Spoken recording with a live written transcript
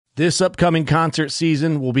This upcoming concert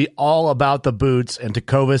season will be all about the boots, and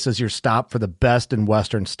Tecovas is your stop for the best in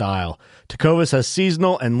Western style. Tecovas has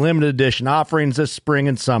seasonal and limited edition offerings this spring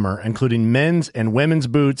and summer, including men's and women's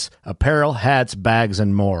boots, apparel, hats, bags,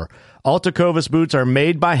 and more. All Tecovas boots are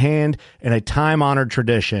made by hand in a time-honored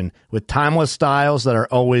tradition with timeless styles that are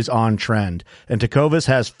always on trend. And Tecovas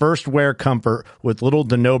has first wear comfort with little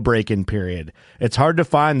to no break-in period. It's hard to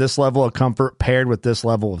find this level of comfort paired with this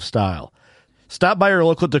level of style. Stop by your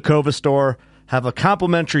local Tecovas store, have a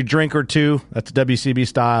complimentary drink or two, that's WCB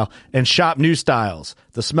style, and shop new styles.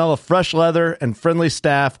 The smell of fresh leather and friendly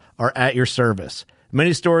staff are at your service.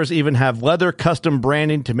 Many stores even have leather custom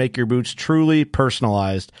branding to make your boots truly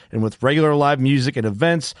personalized. And with regular live music and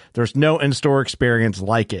events, there's no in-store experience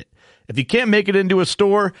like it. If you can't make it into a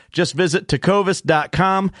store, just visit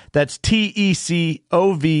Tecovas.com. That's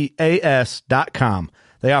TECOVAS.com.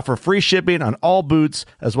 They offer free shipping on all boots,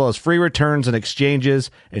 as well as free returns and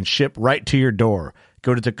exchanges, and ship right to your door.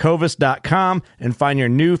 Go to Tecovas.com and find your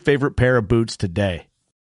new favorite pair of boots today.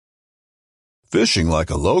 Fishing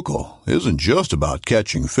like a local isn't just about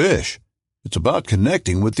catching fish. It's about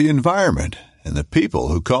connecting with the environment and the people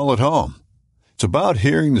who call it home. It's about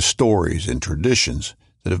hearing the stories and traditions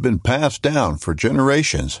that have been passed down for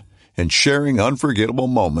generations and sharing unforgettable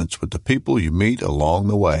moments with the people you meet along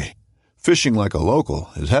the way. Fishing like a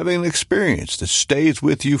local is having an experience that stays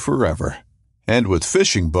with you forever. And with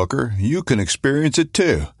Fishing Booker, you can experience it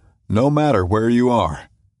too, no matter where you are.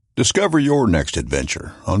 Discover your next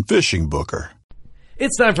adventure on Fishing Booker.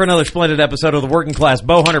 It's time for another splendid episode of the Working Class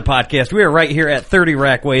Bowhunter Podcast. We are right here at 30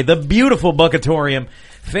 Rackway, the beautiful Buckatorium,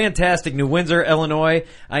 fantastic New Windsor, Illinois.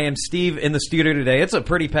 I am Steve in the studio today. It's a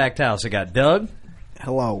pretty packed house. I got Doug.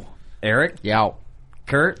 Hello. Eric. Yow.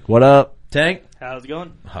 Kurt. What up? Tank. How's it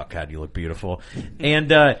going? Oh, God, you look beautiful.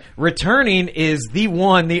 And returning is the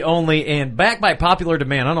one, the only, and back by popular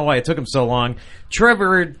demand. I don't know why it took him so long.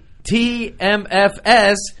 Trevor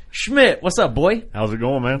TMFS Schmidt. What's up, boy? How's it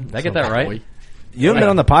going, man? Did I get that right? Boy. You haven't been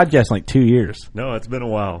on the podcast in like 2 years. No, it's been a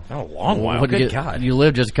while. Oh, a long while. What'd Good you- God. You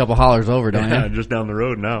live just a couple hollers over, don't Yeah, you? just down the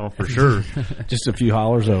road now, for sure. Just a few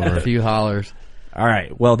hollers over. A few hollers. All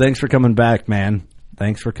right. Well, thanks for coming back, man.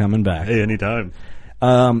 Thanks for coming back. Hey, anytime.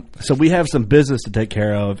 So we have some business to take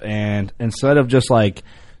care of, and instead of just like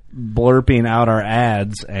blurping out our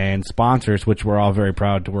ads and sponsors, which we're all very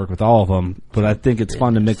proud to work with all of them, but I think it's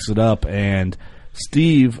fun to mix it up. And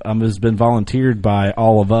Steve has been volunteered by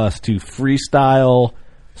all of us to freestyle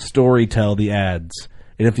storytell the ads.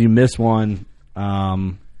 And if you miss one,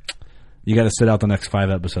 you got to sit out the next 5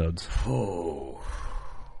 episodes.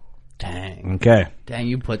 Dang. Okay. Dang,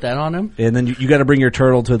 you put that on him? And then you got to bring your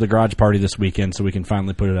turtle to the garage party this weekend so we can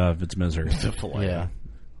finally put it out of its misery. Yeah.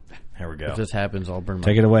 Here we go. If this happens, I'll burn my...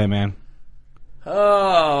 Take it away, man. Oh,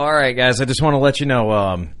 all right, guys. I just want to let you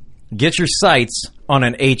know, get your sights on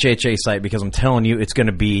an HHA site because I'm telling you it's going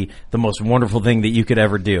to be the most wonderful thing that you could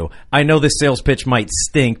ever do. I know this sales pitch might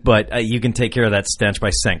stink, but you can take care of that stench by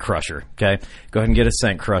Scent Crusher, okay? Go ahead and get a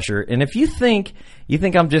Scent Crusher. And if you think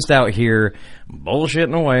I'm just out here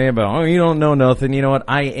bullshitting away about, oh, you don't know nothing, you know what?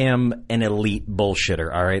 I am an elite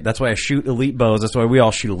bullshitter, all right? That's why I shoot elite bows. That's why we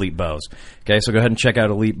all shoot elite bows, okay? So go ahead and check out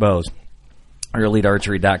Elite Bows or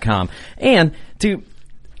EliteArchery.com. And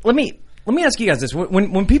let me ask you guys this.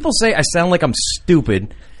 When people say I sound like I'm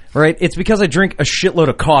stupid, right, it's because I drink a shitload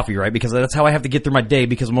of coffee, right? Because that's how I have to get through my day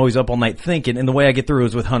because I'm always up all night thinking, and the way I get through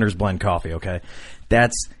is with Hunter's Blend coffee, okay?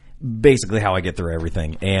 That's basically how I get through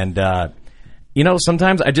everything. And,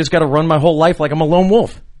 sometimes I just got to run my whole life like I'm a lone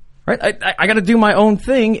wolf, right? I got to do my own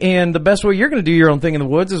thing, and the best way you're going to do your own thing in the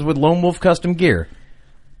woods is with Lone Wolf Custom Gear.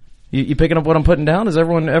 You picking up what I'm putting down? Is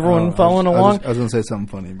everyone following along? I was going to say something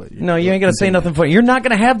funny, but... No, you ain't going to say nothing funny. You're not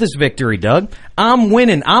going to have this victory, Doug. I'm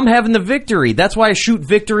winning. I'm having the victory. That's why I shoot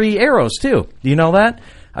victory arrows, too. Do you know that?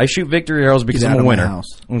 I shoot victory arrows because I'm a winner. House.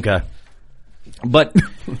 Okay. But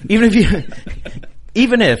even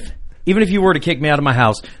if you were to kick me out of my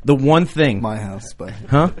house, the one thing... My house, but...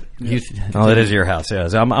 Huh? Oh, it is your house,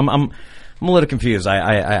 yes. I'm a little confused.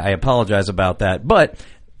 I apologize about that. But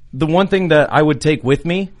the one thing that I would take with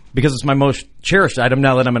me, because it's my most cherished item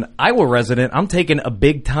now that I'm an Iowa resident, I'm taking a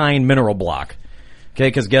Big Tine mineral block. Okay,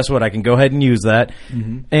 because guess what? I can go ahead and use that,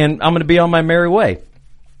 and I'm going to be on my merry way.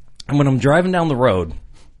 And when I'm driving down the road,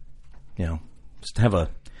 just have a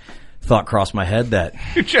thought cross my head that...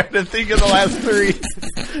 You're trying to think of the last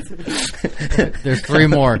 3. There's 3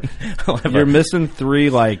 more. You're missing 3,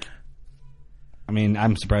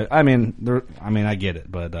 I'm surprised. I get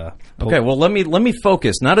it, but... Okay, well, let me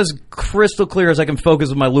focus. Not as crystal clear as I can focus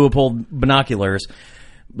with my Leupold binoculars,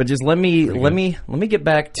 but just let me get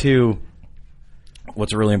back to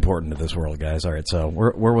what's really important to this world, guys. All right, so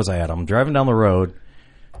where was I at? I'm driving down the road,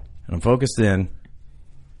 and I'm focused in,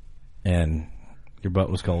 and Your butt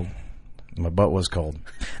was cold. my butt was cold.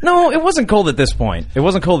 No, it wasn't cold at this point. It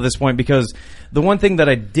wasn't cold at this point because the one thing that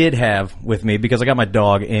I did have with me, because I got my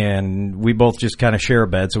dog, and we both just kind of share a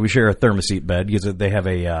bed, so we share a Thermoset bed because they have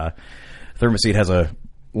a Thermoset has a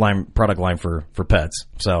product line for pets.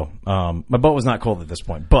 So my butt was not cold at this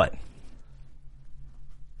point, but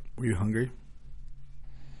Were you hungry?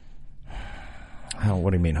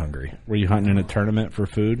 what do you mean hungry? Were you hunting in a tournament for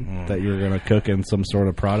food that you were going to cook in some sort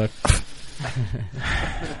of product?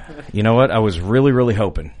 You know what? I was really, really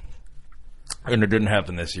hoping, and it didn't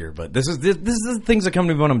happen this year. But this is the things that come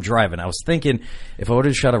to me when I'm driving. I was thinking if I would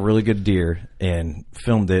have shot a really good deer and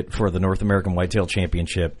filmed it for the North American Whitetail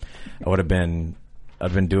Championship, I'd been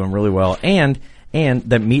doing really well. And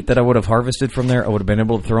that meat that I would have harvested from there, I would have been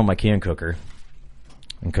able to throw in my can cooker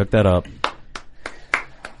and cook that up.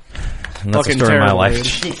 And that's the story of my life.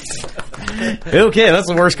 Okay, that's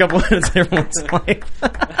the worst couple minutes of everyone's life.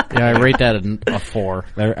 Yeah, I rate that a 4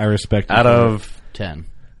 I respect you Out for of 10.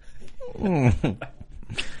 all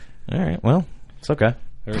right, well, it's okay. it.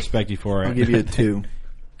 I respect you for it. I'll give you a 2.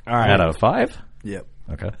 All right. Out of 5. Yep.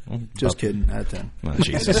 Okay. Just kidding. Out of 10. Oh,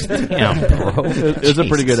 Jesus. Damn, bro. It was a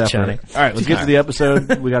pretty good effort. Johnny. All right, let's get to the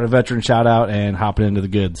episode. We got a veteran shout out and hopping into the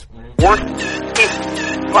goods. Work in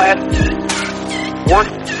class. Work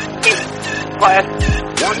in class.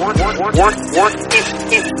 Work in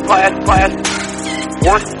class.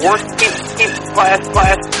 Work in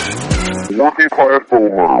class. Working class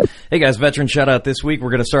full. Hey guys, veteran shout out this week. We're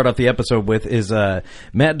going to start off the episode with is Matt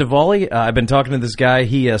Duvally. I've been talking to this guy.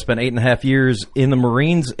 He spent 8.5 years in the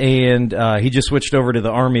Marines, and he just switched over to the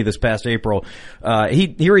Army this past April.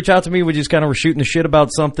 He reached out to me. We just kind of were shooting the shit about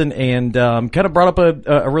something, and kind of brought up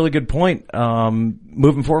a really good point.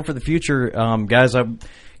 Moving forward for the future, guys, I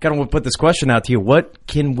kind of want to put this question out to you. What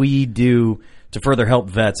can we do to further help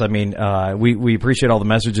vets? I mean, we appreciate all the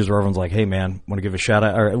messages where everyone's like, hey man, want to give a shout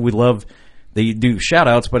out, or we love that you do shout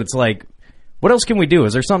outs, but it's like, what else can we do?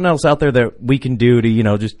 Is there something else out there that we can do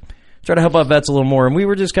to, just try to help out vets a little more? And we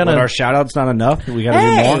were just kind of, Our shout out's not enough. We got to do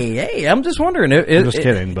more. hey, I'm just wondering, I'm just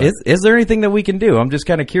kidding, but- is there anything that we can do? I'm just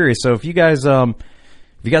kind of curious. So if you guys, have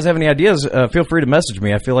any ideas, feel free to message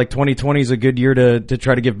me. I feel like 2020 is a good year to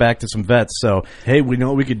try to give back to some vets. So Hey, we know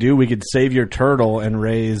what we could do. We could save your turtle and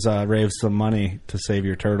raise some money to save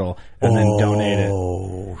your turtle and then donate it.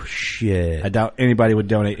 Oh shit! I doubt anybody would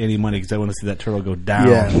donate any money because I want to see that turtle go down.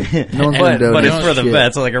 Yeah. No one's But, gonna but donate it's for the shit.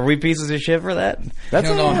 vets. Like, are we pieces of shit for that? I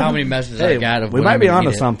don't know how many messages I got of we women might be that onto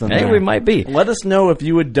need it. something. Hey, there. we might be. Let us know if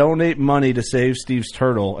you would donate money to save Steve's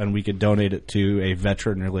turtle, and we could donate it to a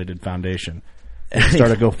veteran-related foundation.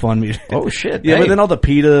 Start a GoFundMe. Oh, shit. Yeah, Hey. but then all the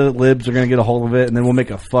PETA libs are going to get a hold of it, and then we'll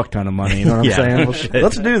make a fuck ton of money. You know what I'm Yeah. saying? Oh, shit.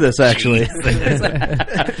 Let's do this, actually.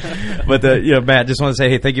 But Matt, just want to say,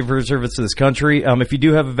 hey, thank you for your service to this country. If you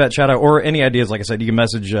do have a vet shout out or any ideas, like I said, you can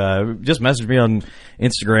just message me on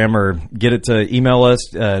Instagram or get it to email us.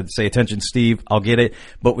 Say attention, Steve. I'll get it.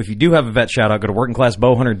 But if you do have a vet shout out, go to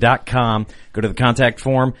workingclassbowhunter.com. Go to the contact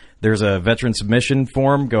form. There's a veteran submission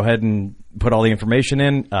form. Go ahead and put all the information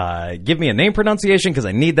in. Give me a name pronunciation because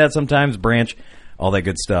I need that sometimes. Branch. All that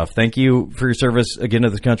good stuff. Thank you for your service again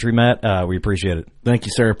to this country, Matt. We appreciate it. Thank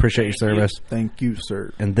you, sir. Appreciate your service. Thank you,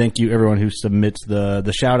 sir. And thank you, everyone who submits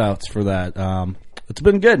the shout-outs for that. It's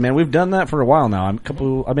been good, man. We've done that for a while now. I don't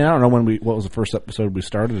know what was the first episode we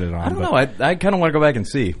started it on. I don't know. I kind of want to go back and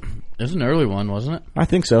see. It was an early one, wasn't it? I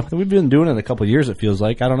think so. We've been doing it a couple of years, it feels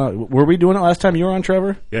like. I don't know. Were we doing it last time you were on,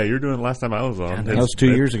 Trevor? Yeah, you were doing it last time I was on. That was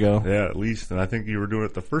 2 years ago. Yeah, at least. And I think you were doing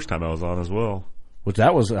it the first time I was on as well. Which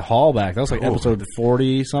that was a haul back. That was like episode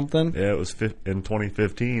 40-something. Yeah, it was in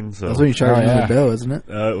 2015. So That's when you charged yeah. the bill, isn't it?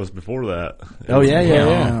 it was before that. Oh, yeah.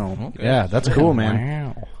 Wow. Yeah, that's cool, man.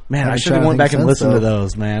 Wow. Man, I Haven't should have shot went back and anything listened to since, though.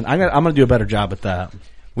 those, man. I'm going to do a better job at that.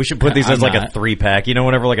 We should put these I'm as like a not. 3-pack. You know,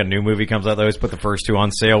 whenever like a new movie comes out, they always put the first 2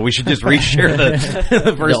 on sale. We should just reshare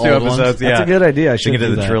the first The 2 old ones? episodes. Yeah. That's a good idea. I Should should get do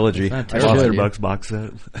into the that. trilogy. Not Monster terrible. Bucks box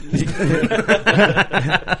set.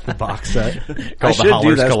 The box set. I the should do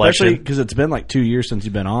Hollers that, collection. especially because it's been like 2 years since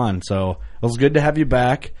you've been on. So it was good to have you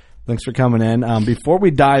back. Thanks for coming in. Before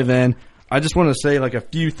we dive in, I just want to say like a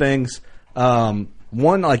few things. One,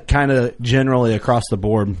 like kind of generally across the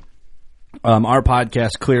board. Our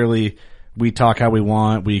podcast, clearly, we talk how we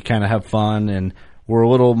want. We kind of have fun, and we're a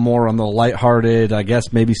little more on the lighthearted, I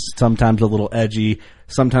guess maybe sometimes a little edgy,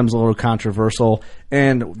 sometimes a little controversial.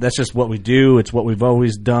 And that's just what we do. It's what we've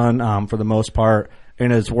always done for the most part,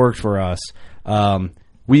 and it's worked for us.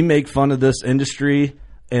 We make fun of this industry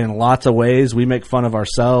in lots of ways. We make fun of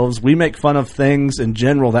ourselves. We make fun of things in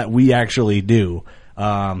general that we actually do.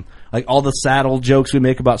 Like all the saddle jokes we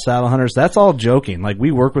make about saddle hunters, that's all joking. Like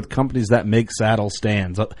we work with companies that make saddle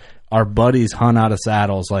stands. Our buddies hunt out of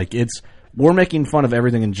saddles. Like we're making fun of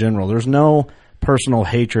everything in general. There's no personal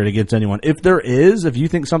hatred against anyone. If there is, if you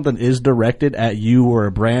think something is directed at you or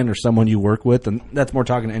a brand or someone you work with, and that's more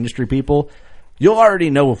talking to industry people, you'll already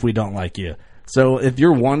know if we don't like you. So if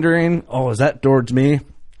you're wondering, is that towards me?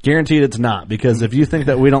 Guaranteed it's not, because if you think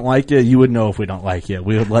that we don't like you, you would know if we don't like you.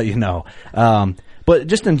 We would let you know. But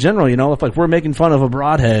just in general, if like we're making fun of a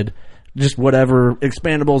broadhead, just whatever,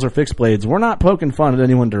 expandables or fixed blades, we're not poking fun at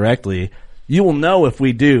anyone directly. You will know if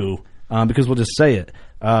we do, because we'll just say it.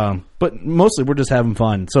 But mostly we're just having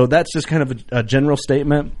fun. So that's just kind of a general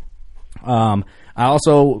statement. I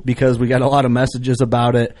also, because we got a lot of messages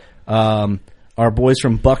about it, our boys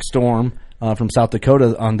from Buckstorm from South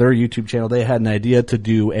Dakota on their YouTube channel, they had an idea to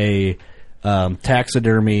do a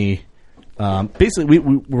taxidermy. Basically,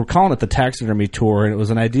 we were calling it the taxidermy tour, and it was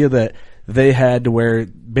an idea that they had to where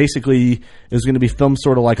basically it was going to be filmed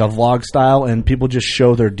sort of like a vlog style, and people just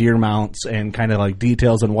show their deer mounts and kind of like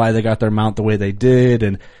details on why they got their mount the way they did,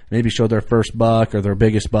 and maybe show their first buck or their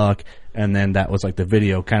biggest buck, and then that was like the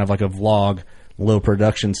video, kind of like a vlog, low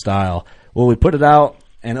production style. Well, we put it out,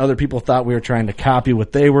 and other people thought we were trying to copy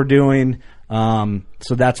what they were doing.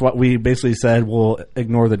 So that's what we basically said. We'll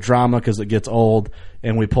ignore the drama because it gets old,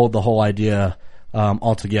 and we pulled the whole idea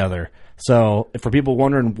altogether. So for people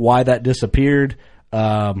wondering why that disappeared,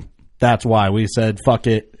 that's why we said, fuck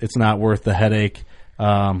it, it's not worth the headache.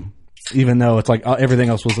 Even though it's like everything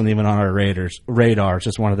else wasn't even on our radar. It's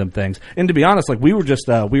just one of them things. And to be honest, like we were just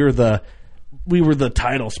we were the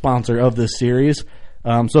title sponsor of this series.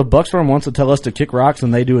 So if Buckstorm wants to tell us to kick rocks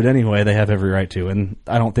and they do it anyway, they have every right to. And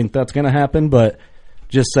I don't think that's going to happen, but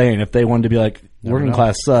just saying, if they wanted to be like, working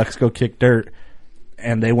class sucks, go kick dirt,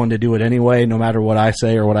 and they wanted to do it anyway, no matter what I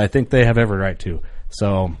say or what I think, they have every right to.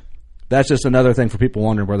 So that's just another thing for people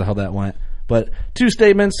wondering where the hell that went. But two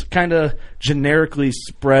statements kind of generically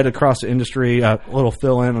spread across the industry, a little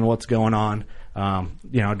fill in on what's going on. I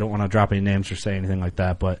don't want to drop any names or say anything like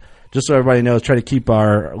that, but just so everybody knows, try to keep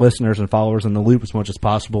our listeners and followers in the loop as much as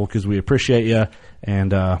possible because we appreciate you.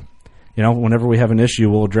 And, whenever we have an issue,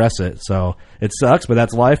 we'll address it. So it sucks, but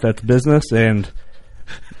that's life. That's business. And,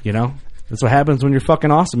 that's what happens when you're fucking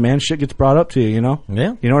awesome, man. Shit gets brought up to you,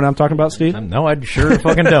 Yeah. You know what I'm talking about, Steve? No, I sure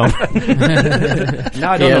fucking don't. No,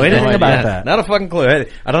 I don't know anything about that. Not a fucking clue.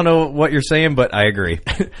 I don't know what you're saying, but I agree.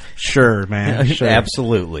 Sure, man. Sure.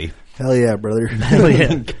 Absolutely. Hell yeah, brother. Hell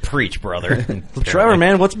yeah. Preach, brother. Well, Trevor,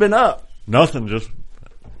 man, what's been up? Nothing, just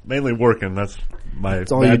mainly working. That's my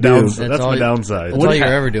all you do. That's my downside. That's all you're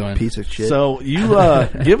ever doing. Piece of shit. So you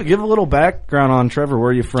give a little background on Trevor. Where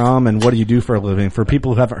are you from, and what do you do for a living? For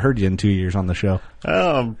people who haven't heard you in 2 years on the show.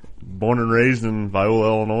 I'm born and raised in Viola,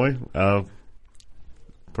 Illinois.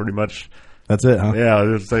 Pretty much. That's it, huh? Yeah,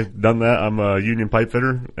 I've done that. I'm a union pipe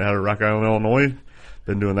fitter out of Rock Island, Illinois.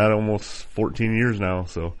 Been doing that almost 14 years now.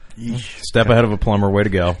 So step ahead of a plumber. Way to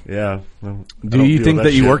go. Yeah. Do you think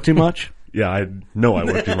that you work too much? Yeah, I know I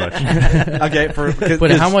work too much. Okay,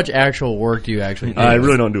 but how much actual work do you actually do? I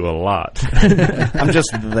really don't do a lot. I'm just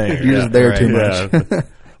there. You're just there too much. Yeah.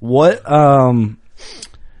 What?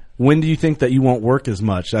 When do you think that you won't work as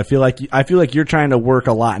much? I feel like you're trying to work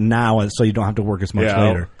a lot now, so you don't have to work as much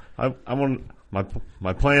later.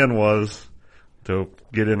 My plan was to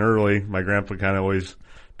get in early. My grandpa kind of always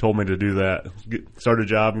told me to do that. Start a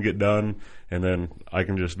job and get done, and then I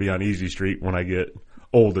can just be on easy street when I get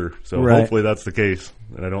older. So hopefully that's the case,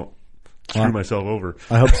 and I don't screw myself over.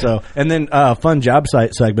 I hope so. And then fun job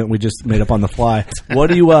site segment we just made up on the fly. What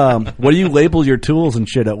do you label your tools and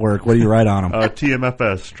shit at work? What do you write on them?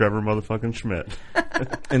 TMFS, Trevor motherfucking Schmidt.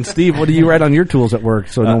 And Steve, what do you write on your tools at work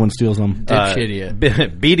so no one steals them?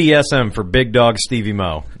 BDSM for Big Dog Stevie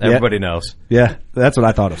Mo. Everybody knows. Yeah, that's what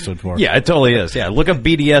I thought it stood for. Yeah, it totally is. Yeah, look up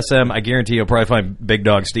BDSM. I guarantee you'll probably find Big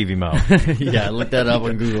Dog Stevie Mo. Yeah, look that up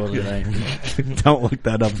on Google today. Don't look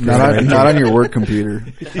that up. Not on your work computer.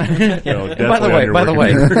 By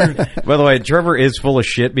the way, Trevor is full of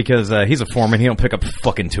shit because he's a foreman. He don't pick up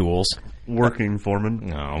fucking tools. Working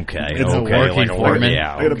foreman. Oh, okay. It's okay. a working foreman.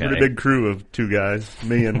 Yeah, I got a pretty big crew of 2 guys,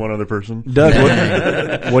 me and one other person. Doug,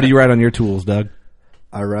 what do you write on your tools, Doug?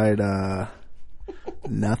 I write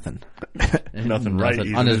nothing. Nothing right.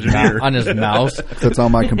 On his mouse. So it's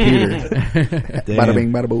on my computer. Bada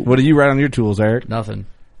bing, bada boom. What do you write on your tools, Eric? Nothing.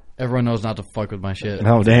 Everyone knows not to fuck with my shit.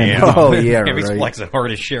 Oh, damn. Oh, yeah, He's right. flexing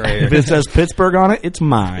hard as shit right If here. it says Pittsburgh on it, it's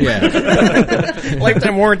mine. Yeah.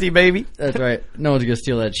 Lifetime warranty, baby. That's right. No one's going to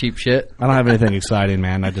steal that cheap shit. I don't have anything exciting,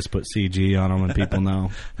 man. I just put CG on them and people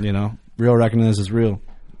know. Real recognize is real.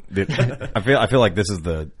 I feel like this is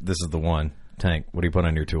the one. Tank, what do you put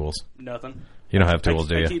on your tools? Nothing. You don't have tools,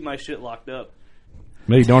 do I you? keep my shit locked up.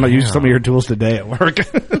 Maybe don't use some of your tools today at work.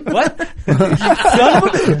 What?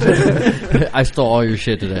 I stole all your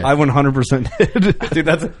shit today. I 100% did. Dude,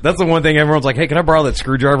 that's the one thing everyone's like, hey, can I borrow that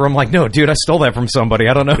screwdriver? I'm like, no, dude, I stole that from somebody.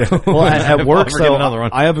 I don't know. Well, at work, I'll ever get so another one.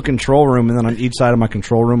 I have a control room, and then on each side of my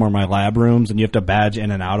control room are my lab rooms, and you have to badge in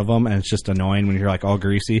and out of them, and it's just annoying when you're like all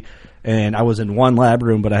greasy. And I was in one lab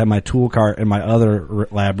room, but I had my tool cart in my other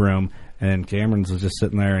lab room, and Cameron's was just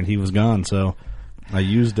sitting there, and he was gone, so I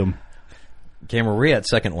used him. Cam, were we at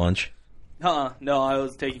second lunch? No, I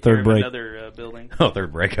was taking Third care break. of another building. Oh,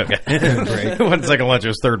 third break. Okay. When second lunch, it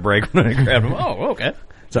was third break when I grabbed him. Oh, okay.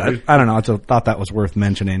 So I don't know. I thought that was worth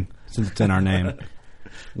mentioning since it's in our name.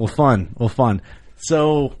 Well, fun.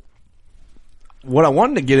 So what I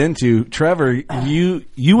wanted to get into, Trevor, you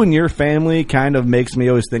and your family kind of makes me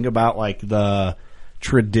always think about like the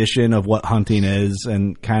tradition of what hunting is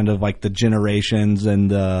and kind of like the generations and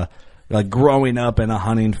the like growing up in a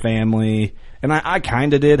hunting family. And I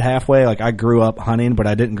kind of did halfway. Like I grew up hunting, but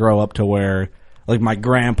I didn't grow up to where like my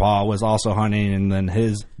grandpa was also hunting and then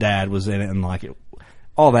his dad was in it and like it,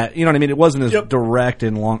 all that. You know what I mean? It wasn't as direct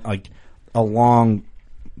and long, like a long,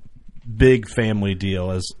 big family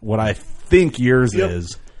deal as what I think yours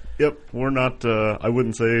is. Yep. We're not, I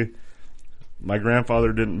wouldn't say my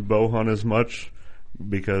grandfather didn't bow hunt as much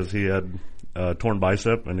because he had torn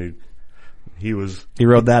bicep and he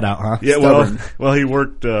rode that out, huh? Yeah, well, he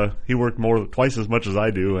worked more twice as much as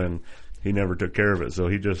I do, and he never took care of it. So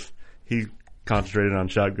he concentrated on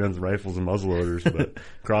shotguns, rifles, and muzzleloaders, but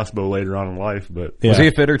crossbow later on in life. But Was he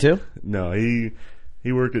a fitter too? No, he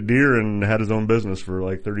worked at Deere and had his own business for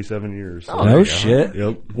like 37 years. So. No shit.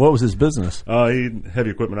 Yep. What was his business? He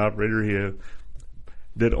heavy equipment operator. He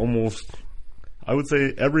did almost, I would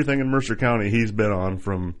say, everything in Mercer County he's been on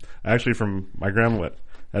from my grandma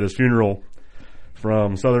at his funeral.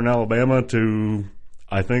 From southern Alabama to,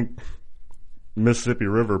 I think, Mississippi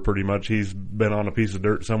River, pretty much. He's been on a piece of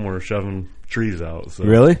dirt somewhere shoving trees out. So.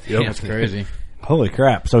 Really? Yep. That's crazy. Holy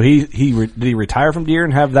crap! So did he retire from Deere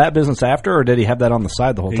and have that business after, or did he have that on the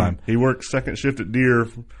side the whole time? He worked second shift at Deere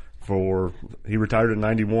he retired in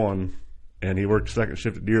 91, and he worked second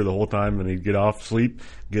shift at Deere the whole time, and he'd get off, sleep,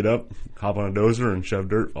 get up, hop on a dozer, and shove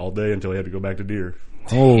dirt all day until he had to go back to Deere.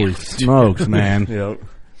 Holy smokes, man. Yep.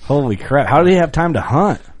 Holy crap. How did he have time to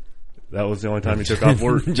hunt? That was the only time he took off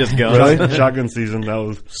work. Just go. Really? Shotgun season, that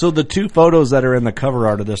was... So the two photos that are in the cover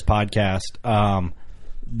art of this podcast,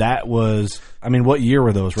 that was... I mean, what year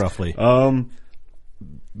were those roughly? The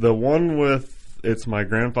one with... It's my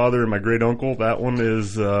grandfather and my great-uncle. That one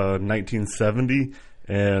is 1970,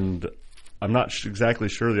 and I'm not exactly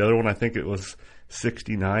sure. The other one, I think it was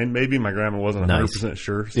 69 maybe. My grandma wasn't 100%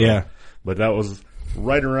 sure. So. Yeah. But that was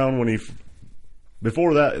right around when he...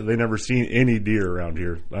 Before that, they never seen any deer around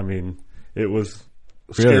here. I mean, it was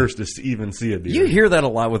scarce to even see a deer. You hear that a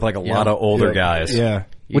lot with like a lot of older guys. Yeah.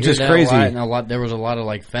 You Which hear is that crazy. a lot, there was a lot of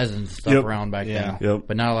like pheasants and stuff around back then. Yep.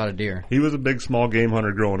 But not a lot of deer. He was a big small game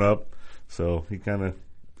hunter growing up, so he kind of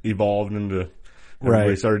evolved into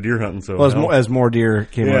everybody started deer hunting. So well, as more deer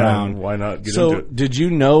came around. Why not get so into it? did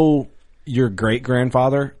you know your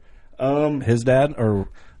great-grandfather, his dad? Or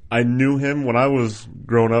I knew him when I was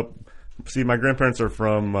growing up. See, my grandparents are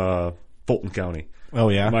from Fulton County. Oh,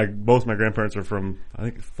 yeah? Both my grandparents are from, I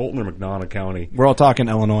think, Fulton or McDonough County. We're all talking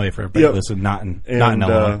Illinois for everybody. Listen, not in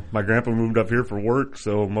Illinois. My grandpa moved up here for work,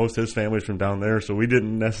 so most of his family's from down there, so we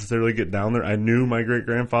didn't necessarily get down there. I knew my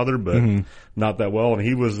great-grandfather, but not that well, and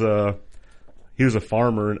he was a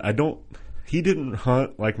farmer, and he didn't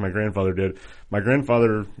hunt like my grandfather did. My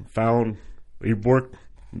grandfather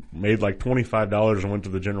made like $25 and went to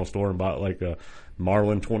the general store and bought like a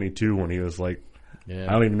Marlin 22 when he was like, I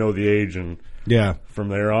don't even know the age, and from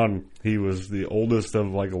there on, he was the oldest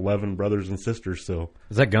of like 11 brothers and sisters. So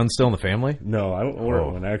is that gun still in the family? No, I don't know where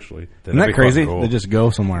it went actually. Isn't that crazy? Cool. They just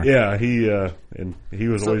go somewhere. Yeah, he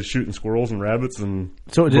was always shooting squirrels and rabbits. And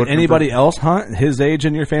so did anybody else hunt his age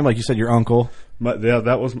in your family? Like you said, your uncle.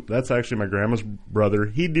 That's actually my grandma's brother.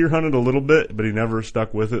 He deer hunted a little bit, but he never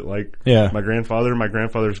stuck with it like my grandfather. My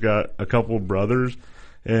grandfather's got a couple of brothers,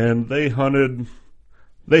 and they hunt,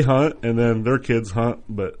 and then their kids hunt,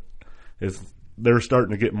 but they're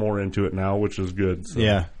starting to get more into it now, which is good. So.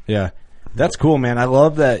 Yeah. That's cool, man. I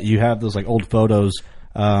love that you have those like old photos.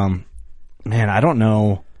 Man, I don't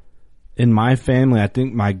know. In my family, I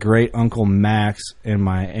think my great uncle Max and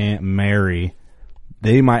my aunt Mary,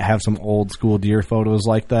 they might have some old school deer photos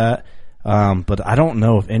like that. But I don't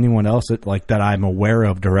know if anyone else that I'm aware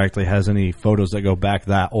of directly has any photos that go back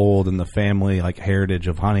that old in the family like heritage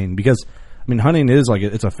of hunting. Because I mean, hunting is like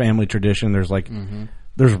it's a family tradition. There's like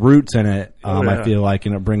there's roots in it. Oh, yeah. I feel like,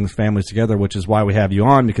 and it brings families together, which is why we have you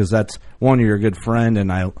on, because that's one, you're a good friend,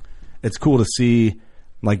 and it's cool to see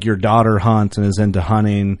like your daughter hunts and is into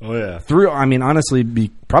hunting. Oh yeah. Through, I mean, honestly,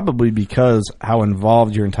 probably because how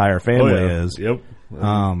involved your entire family is. Yep.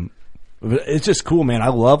 But it's just cool, man. I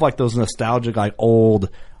love like those nostalgic, like old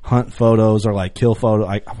hunt photos or like kill photo,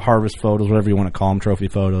 like harvest photos, whatever you want to call them, trophy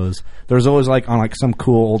photos. There's always like on like some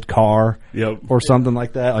cool old car, or something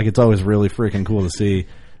like that. Like it's always really freaking cool to see.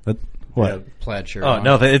 But what? Yeah. Plaid shirt. Oh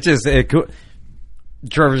no, it's just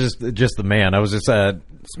Trevor's just the man. I was just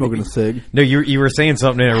Smoking a cig. No, you were saying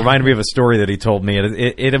something, and it reminded me of a story that he told me.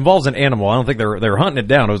 It involves an animal. I don't think they were hunting it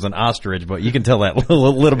down. It was an ostrich, but you can tell that a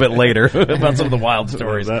little bit later about some of the wild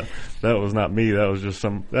stories. That was not me. That was just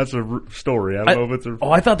that's a story. I don't know if it's a...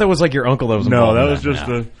 Oh, I thought that was like your uncle that was No, involved that in was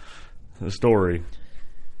just a story.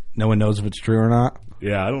 No one knows if it's true or not.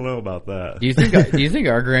 Yeah, I don't know about that. Do you think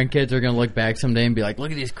our grandkids are gonna look back someday and be like, look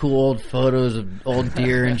at these cool old photos of old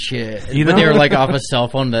deer and shit? But they were like off a cell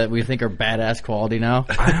phone that we think are badass quality now.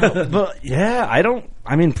 But yeah,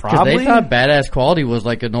 I mean, probably. They thought badass quality was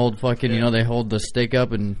like an old fucking, they hold the stick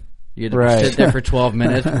up and you had to sit there for 12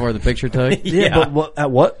 minutes before the picture took. Yeah, but at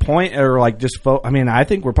what point, or like just I mean, I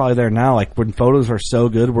think we're probably there now. Like when photos are so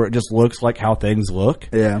good, where it just looks like how things look.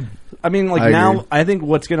 Yeah. I mean, like now, I think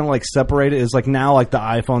what's going to like separate it is like now, like the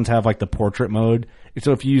iPhones have like the portrait mode.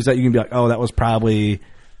 So if you use that, you can be like, oh, that was probably,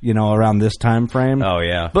 around this time frame. Oh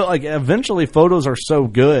yeah. But like eventually, photos are so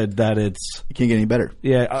good that you can't get any better.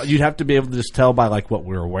 Yeah, you'd have to be able to just tell by like what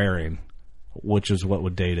we were wearing, which is what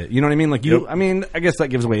would date it. You know what I mean? Like I mean, I guess that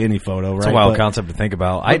gives away any photo, right? It's a wild concept to think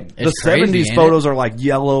about. The 70s photos are like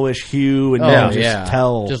yellowish hue, and you can just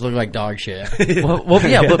tell. Just look like dog shit. well,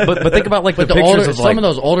 yeah, but think about like the pictures older, of like, some of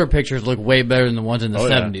those older pictures look way better than the ones in the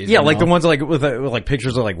 70s. Yeah, like the ones like with like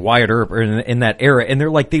pictures of like Wyatt Earp or in that era, and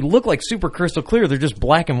they're like they look like super crystal clear. They're just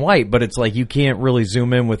black and white, but it's like you can't really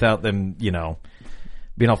zoom in without them,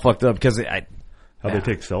 being all fucked up because how they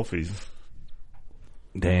take selfies.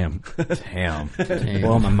 Damn.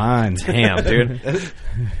 Blow my mind. Damn, dude.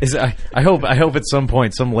 I hope at some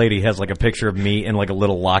point some lady has like a picture of me in like a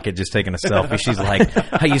little locket just taking a selfie. She's like,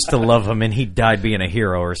 I used to love him and he died being a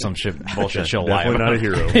hero or some shit bullshit she'll lie about. Not a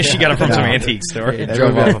hero. She got it from some antique store. It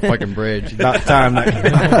drove off a fucking bridge. About time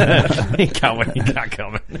he got what he got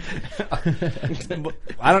coming.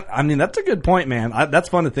 I mean, that's a good point, man. That's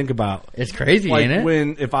fun to think about. It's crazy, like ain't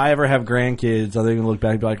it? If I ever have grandkids, I think I'll look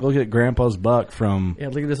back and be like, look at Grandpa's buck from... Yeah,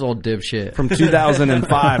 look at this old dipshit. From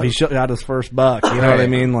 2005, he shot out his first buck. You know what I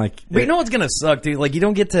mean? Like, but you know what's gonna suck, dude? Like, you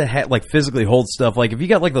don't get to like physically hold stuff. Like, if you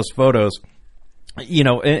got like those photos,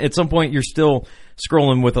 at some point you're still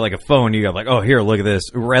scrolling with like a phone. You got like, oh, here, look at this,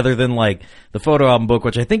 rather than like the photo album book,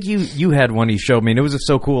 which I think you had one you showed me, and it was just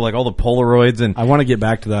so cool, like all the Polaroids. And I want to get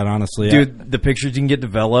back to that, honestly, dude. The pictures you can get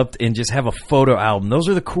developed and just have a photo album. Those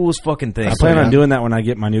are the coolest fucking things. I plan on doing that when I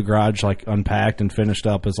get my new garage like unpacked and finished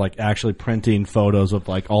up. Is like actually printing photos of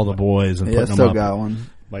like all the boys and putting them up. Got one.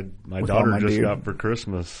 My daughter just got for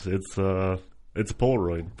Christmas. It's a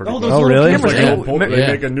Polaroid. Oh, really? They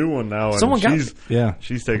make a new one now. And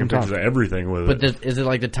she's taking pictures of everything with it. But is it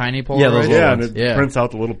like the tiny Polaroid? And it prints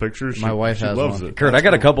out the little pictures. My wife has loves one. it. Kurt, I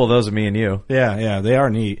got a couple of those of me and you. Yeah, they are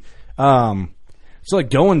neat. So like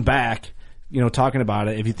going back, talking about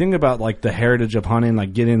it, if you think about like the heritage of hunting,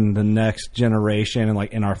 like getting the next generation and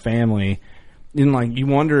like in our family, and like you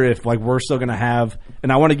wonder if like we're still gonna have,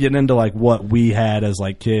 and I want to get into like what we had as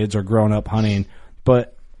like kids or growing up hunting,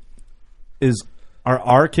 but are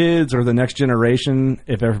our kids or the next generation,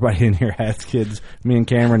 if everybody in here has kids, me and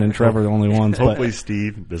Cameron and Trevor are the only ones. Hopefully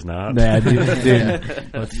Steve does not. Yeah, dude.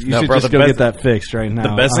 You should just go get that fixed right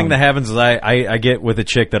now. The best thing that happens is I get with a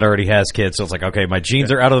chick that already has kids, so it's like, okay, my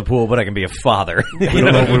genes are out of the pool, but I can be a father. We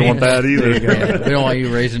don't know if we want that either. Yeah, we don't want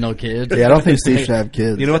you raising no kids. Yeah, I don't think Steve should have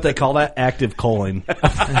kids. You know what they call that? Active choline.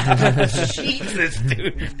 Jesus,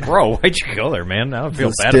 dude. Bro, why'd you go there, man? Now I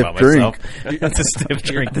feel bad stiff about drink. myself. That's a stiff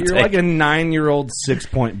drink. You're like a 9-year-old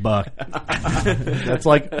 6-point buck. That's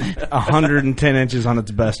like 110 inches on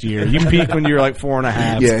its best year. You peak when you're like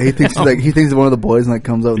 4.5. Yeah, he thinks he's one of the boys and like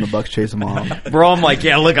comes up and the bucks chase him off. Bro, I'm like,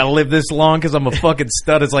 yeah, look, I live this long because I'm a fucking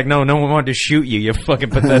stud. It's like, no one wanted to shoot you, you fucking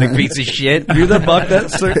pathetic piece of shit. You're the buck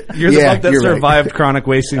that survived chronic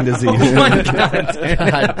wasting disease. Oh my God,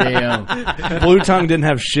 God damn. Blue Tongue didn't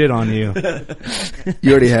have shit on you.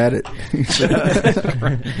 You already had it.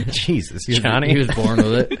 Jesus, Johnny. He was born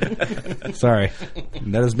with it. Sorry.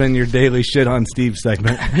 That has been your daily shit on Steve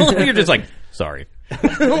segment. You're just like, sorry.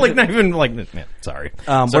 Like, not even like, man, sorry.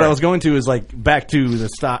 What I was going to is like back to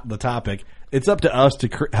the topic. It's up to us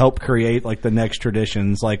to help create like the next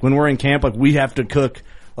traditions. Like when we're in camp, like we have to cook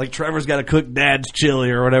Like Trevor's got to cook Dad's chili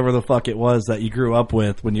or whatever the fuck it was that you grew up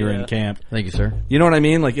with when you were in camp. Thank you, sir. You know what I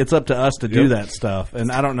mean? Like it's up to us to do that stuff.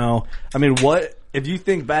 And I don't know. I mean, what if you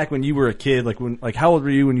think back when you were a kid? Like how old were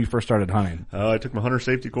you when you first started hunting? I took my hunter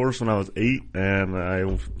safety course when I was 8,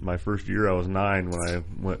 and my first year I was 9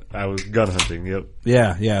 when I was gun hunting. Yep.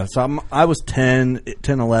 Yeah. So I was 10,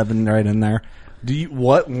 11, right in there.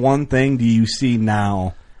 What one thing do you see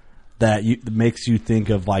now that makes you think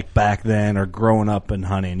of like back then or growing up and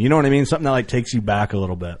hunting? You know what I mean? Something that like takes you back a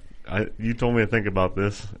little bit. You told me to think about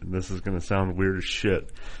this, and this is going to sound weird as shit.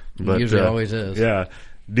 But, It usually always is. Yeah,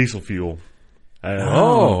 diesel fuel.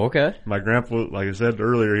 Okay. My grandpa, like I said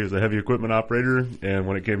earlier, he was a heavy equipment operator, and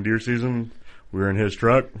when it came deer season, we were in his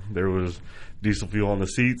truck. There was diesel fuel on the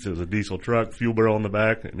seats. It was a diesel truck, fuel barrel in the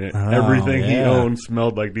back, and everything he owned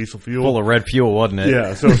smelled like diesel fuel. Full of red fuel, wasn't it?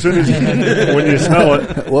 Yeah, so as soon as when you smell it,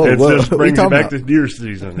 it just brings you back to deer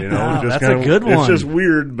season. You know, Wow, just that's a good one. It's just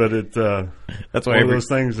weird, but it's That's one of those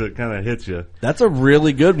things that kind of hits you. That's a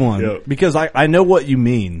really good one Yep. because I know what you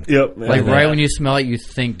mean. Yep, Like right when you smell it, you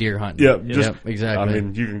think deer hunting. Yep, exactly. I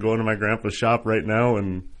mean, you can go into my grandpa's shop right now,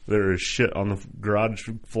 and there is shit on the garage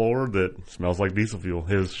floor that smells like diesel fuel.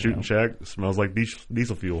 His shooting shack smells like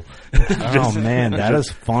diesel fuel. Oh man, that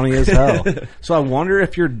is funny as hell. So I wonder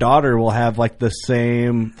if your daughter will have like the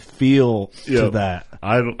same feel to that.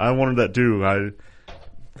 I wanted that too. I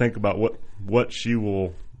think about what she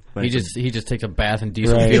will. He just takes a bath in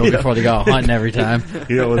diesel fuel before they go out hunting every time.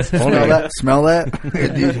 You know, it's funny. Smell that?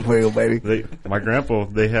 Diesel fuel, baby. My grandpa,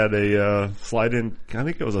 they had a slide-in. I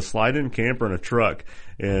think it was a slide-in camper and a truck,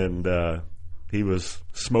 and he was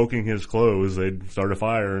smoking his clothes. They'd start a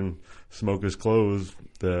fire and smoke his clothes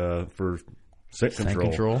for scent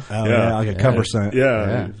control. Oh yeah, like a cover scent.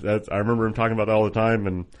 Yeah. I remember him talking about that all the time.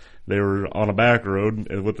 And they were on a back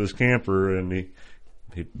road with this camper, and he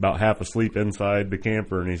about half asleep inside the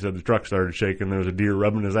camper, and he said the truck started shaking. There was a deer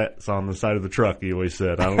rubbing his ass on the side of the truck. He always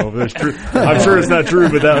said, I don't know if that's true. I'm sure it's not true,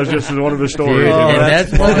 but that was just one of the stories. And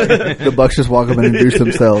that's why The bucks just walk up and introduce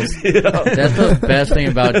themselves. that's the best thing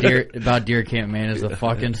about deer camp, man, is the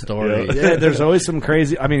fucking story. Yeah, there's always some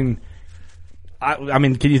crazy. I mean,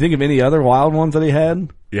 can you think of any other wild ones that he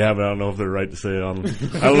had? Yeah, but I don't know if they're right to say it on.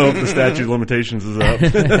 I don't know if the statute of limitations is up.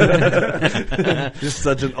 Just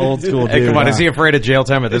such an old school dude. Hey, come on, huh? is he afraid of jail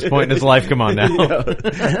time at this point in his life? Come on now.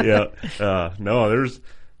 No,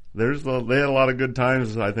 they had a lot of good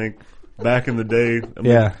times. I think back in the day. I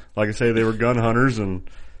mean, Yeah. like I say, they were gun hunters and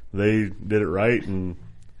they did it right, and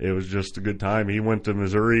it was just a good time. He went to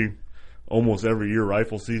Missouri almost every year,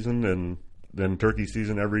 rifle season, and then turkey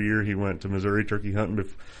season every year. He went to Missouri turkey hunting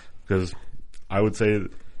because I would say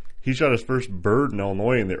he shot his first bird in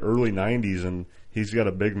Illinois in the early 90s, and he's got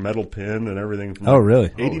a big metal pin and everything from Oh,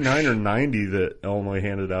 really? 89 or 90 that Illinois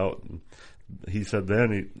handed out. He said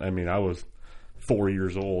then, I was 4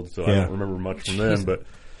 years old, so I don't remember much from then, but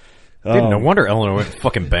Dude, no wonder Illinois went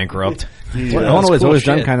fucking bankrupt. Illinois has always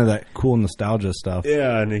done shit. kind of that cool nostalgia stuff.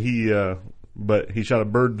 Yeah, and but he shot a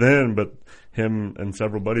bird then, but him and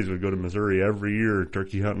several buddies would go to Missouri every year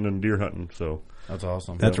turkey hunting and deer hunting, so. That's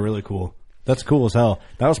awesome. That's really cool. That's cool as hell.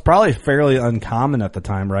 That was probably fairly uncommon at the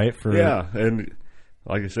time, right? Yeah, and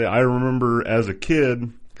like I say, I remember as a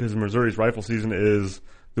kid, because Missouri's rifle season is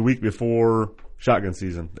the week before shotgun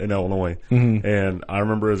season in Illinois. Mm-hmm. And I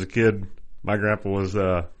remember as a kid, my grandpa was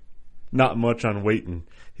not much on waiting.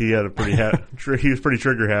 He had a pretty he was pretty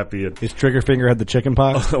trigger happy. His trigger finger had the chicken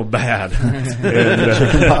pox. Oh, bad.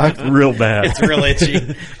 And, real bad. It's real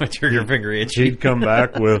itchy. My trigger finger itchy. He'd come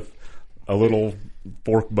back with a little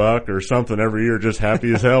fork buck or something every year, just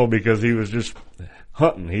happy as hell because he was just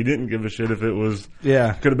hunting. He didn't give a shit if it was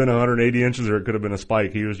could have been 180 inches or it could have been a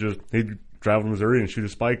spike. He'd travel to Missouri and shoot a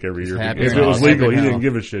spike every year. happy If as it was hell. legal, he Happy didn't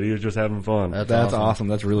hell. give a shit. He was just having fun. That's awesome.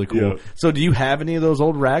 That's really cool. Yeah. So, do you have any of those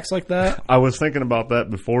old racks like that? I was thinking about that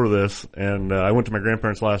before this, and I went to my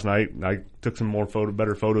grandparents last night, and I took some more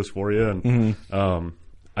better photos for you, and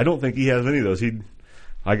I don't think he has any of those.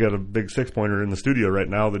 I got a big 6-pointer in the studio right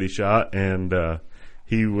now that he shot, and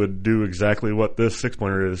he would do exactly what this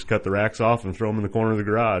 6-pointer is: cut the racks off and throw them in the corner of the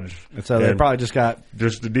garage. So they probably just got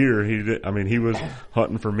just a deer. He was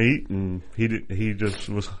hunting for meat, and he just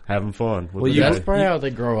was having fun. With That's probably how they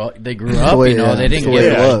grew up. They grew up, way- you know. yeah, They that's didn't the way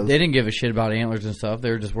it was. they didn't give a shit about antlers and stuff.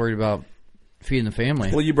 They were just worried about feeding the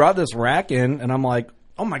family. Well, you brought this rack in, and I'm like,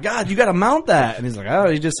 oh my God, you got to mount that. And he's like,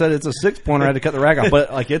 oh, he just said it's a 6-pointer. I had to cut the rack off.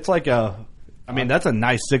 But, like, it's like that's a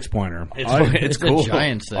nice 6-pointer. It's cool. A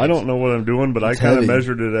giant six. I don't know what I'm doing, but I kind of heavy.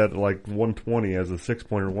 measured it at like 120 as a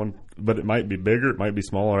 6-pointer. But it might be bigger, it might be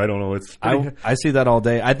smaller. I don't know. It's pretty, I see that all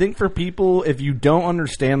day. I think for people, if you don't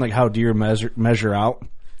understand like how deer measure out,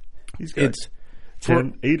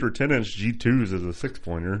 8 or 10 inch G2s as a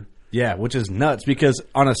 6-pointer. Yeah, which is nuts because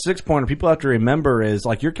on a 6-pointer, people have to remember is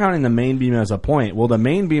like you're counting the main beam as a point. Well, the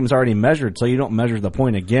main beam's already measured, so you don't measure the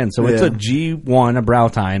point again. So it's a G1, a brow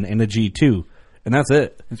tine, and a G2, and that's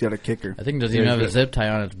it. He's got a kicker. I think it doesn't even have a zip tie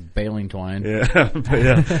on its baling twine. Yeah, but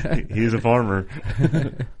yeah, he's a farmer.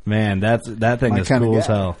 Man, that thing My is kinda cool as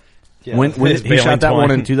guy. hell. Yeah, when his he shot that baling one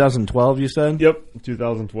twine. in 2012, you said? Yep,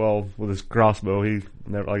 2012 with his crossbow. He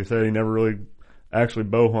never, like I said, he never really actually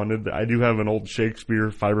bow hunted. I do have an old Shakespeare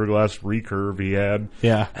fiberglass recurve he had.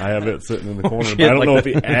 Yeah. I have it sitting in the corner. Shit, But I don't like know that.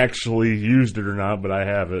 if he actually used it or not, but I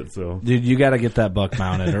have it. So Dude, you got to get that buck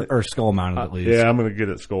mounted or skull mounted at least. yeah, I'm gonna get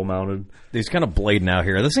it skull mounted. He's kind of blading out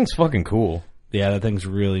here. This thing's fucking cool. Yeah, that thing's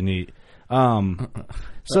really neat.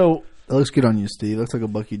 So That looks good on you, Steve. Looks like a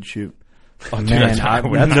buck you'd shoot. man,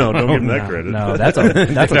 No, don't give him that credit. No, that's a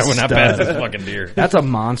That one not bad. stud. This fucking deer. That's a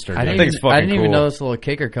monster. I dude. didn't, thing's even, I fucking didn't even cool. notice a little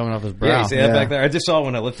kicker coming off his brow. Yeah, you see that Yeah. back there? I just saw it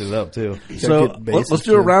when I lifted it up too. So Gotta get bases, let's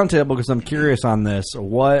do a too. roundtable because I'm curious on this.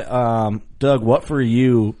 What, Doug? What for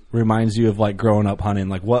you reminds you of like growing up hunting?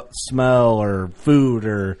 Like what smell or food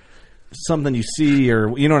or something you see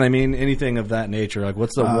or you know what I mean? Anything of that nature? Like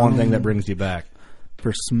what's the one thing that brings you back?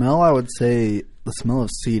 For smell, I would say the smell of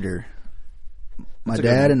cedar. My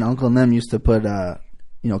dad and uncle and them used to put,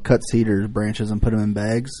 cut cedar branches and put them in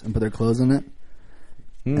bags and put their clothes in it.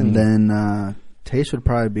 And then taste would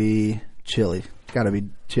probably be chili. Got to be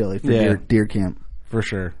chili for Yeah. deer camp. For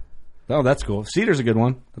sure. Oh, that's cool. Cedar's a good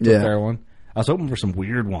one. That's a Yeah. fair one. I was hoping for some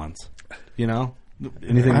weird ones. You know,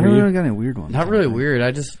 anything I for don't you? really got any weird ones. Not really weird.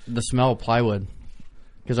 I just the smell of plywood.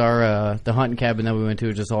 Because our the hunting cabin that we went to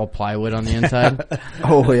was just all plywood on the inside.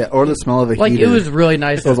 Oh yeah, or the smell of a Like heater. it was really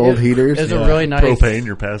nice. Those old heaters? It was Yeah. a really nice Propane,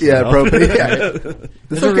 you're passing Yeah, out. propane. Yeah. It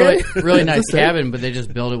This was a really, okay? really nice This okay? cabin, but they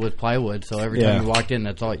just built it with plywood. So every Yeah. time you walked in,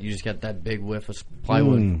 that's all you just got that big whiff of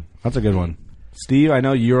plywood. That's a good one. Steve, I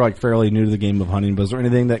know you're like fairly new to the game of hunting, but is there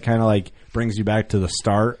anything that kind of like brings you back to the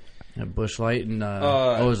start? Yeah, Bush Light and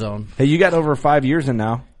ozone. Hey, you got over 5 years in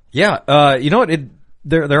now. Yeah, you know what?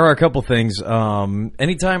 There are a couple things.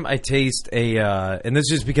 Anytime I taste and this is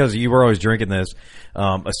just because you were always drinking this,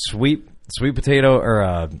 a sweet potato or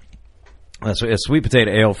a sweet potato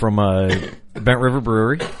ale from Bent River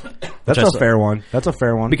Brewery. That's Which I a saw- fair one. That's a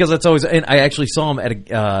fair one. Because that's always, and I actually saw them at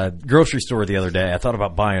a grocery store the other day. I thought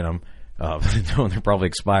about buying them. No, they're probably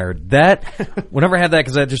expired. That, whenever I had that,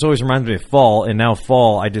 because that just always reminds me of fall, and now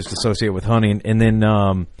fall I just associate with hunting. And then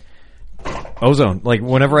ozone. Like,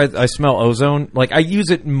 whenever I smell ozone, like, I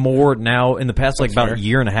use it more now. In the past, like, about a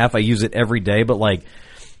year and a half, I use it every day. But, like,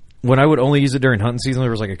 when I would only use it during hunting season,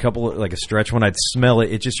 there was, like, a stretch when I'd smell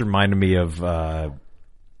it, it just reminded me of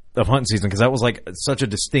hunting season, because that was like such a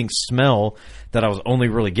distinct smell that I was only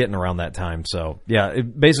really getting around that time. So yeah,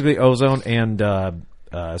 basically ozone and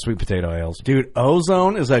sweet potato ales. Dude,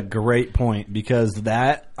 ozone is a great point because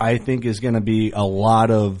that I think is going to be a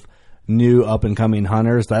lot of new up and coming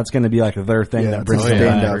hunters. That's going to be like their thing Yeah, that it's brings a them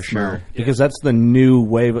back standout for sure. smell. Because that's the new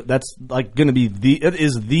wave. That's like going to be it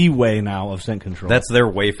is the way now of scent control. That's their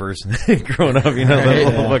wafers growing up, you know. The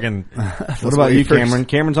little fucking. What about you, Cameron?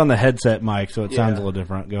 Cameron's on the headset mic, so it sounds a little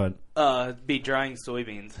different. Go ahead. Be drying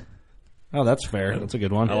soybeans. Oh, that's fair. That's a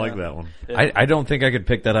good one. I like that one. I don't think I could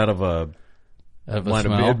pick that out of a. Of a line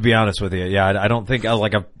smell. to be honest with you, yeah, I don't think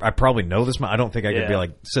I probably know this. I don't think I could be Yeah.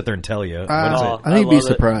 like sit there and tell you. What is I it? think you'd be love it.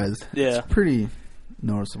 surprised. Yeah. It's pretty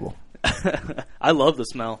noticeable. I love the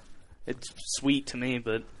smell. It's sweet to me,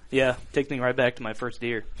 but yeah, takes me right back to my first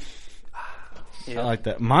deer. I like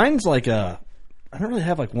that. Mine's like I don't really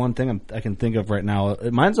have like one thing I can think of right now.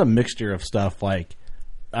 Mine's a mixture of stuff. Like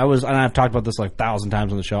and I've talked about this like 1,000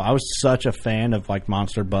 times on the show. I was such a fan of like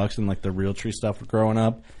monster bucks and like the real tree stuff growing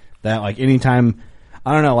up that like anytime,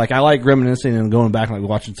 I don't know, like I like reminiscing and going back and like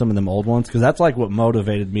watching some of them old ones because that's like what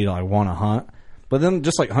motivated me to like want to hunt. But then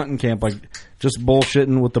just like hunting camp, like just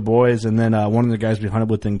bullshitting with the boys, and then one of the guys we hunted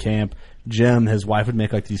with in camp, Jim, his wife would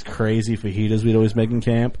make like these crazy fajitas we'd always make in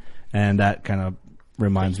camp, and that kind of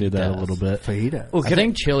reminds me of that a little bit. Fajita. I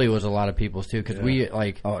think chili was a lot of people's too, because we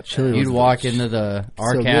like chili you'd was walk into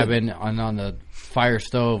our so cabin and on the fire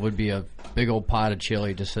stove would be a big old pot of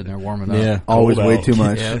chili just sitting there warming up. Yeah. Always Cold way out. too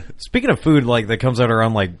much. Yeah. Speaking of food, like that comes out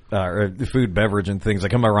around like or food, beverage, and things that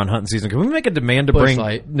come out around hunting season. Can we make a demand to Busch bring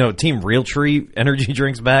Light. Team Realtree energy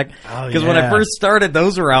drinks back? Because when I yeah. first started,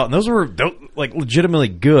 those were out, and those were like legitimately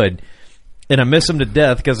good. And I miss them to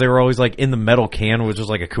death because they were always like in the metal can, which was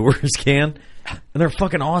like a Coors can, and they're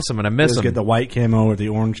fucking awesome. And I miss Just them. get the white camo or the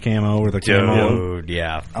orange camo or the camo. Dude,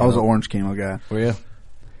 yeah. I was an orange camo guy. Were you?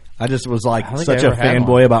 I just was like think such I a ever had fanboy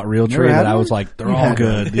one. about Realtree had that I one? was like, they're You all had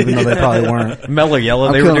good, even though they probably weren't. Mellow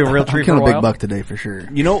Yellow, they were doing Realtree I'm for a killing a big while. buck today for sure.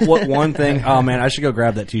 You know what? One thing. Oh man, I should go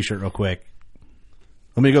grab that T-shirt real quick.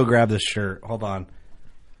 Let me go grab this shirt. Hold on.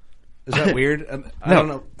 Is that weird? I don't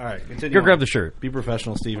know. All right, continue. Go on. grab the shirt. Be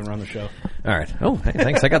professional, Steve, and run the show. All right. Oh, hey,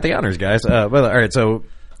 thanks. I got the honors, guys. Well, all right. So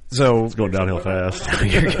It's going downhill fast.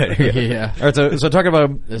 you're good. You're good. Yeah. All right. So talking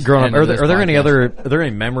about This growing end up, of are this there any podcast. other? Are there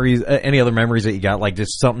any memories? Any other memories that you got? Like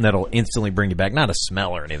just something that'll instantly bring you back? Not a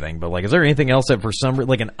smell or anything, but like, is there anything else that for some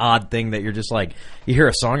like an odd thing that you're just like you hear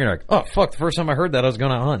a song and you're like, oh fuck, the first time I heard that I was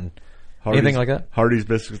going to hunt. Anything like that? Hardee's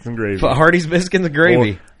biscuits and gravy. Hardee's biscuits and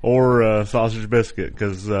gravy. or sausage biscuit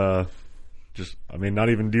because not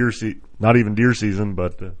even deer season,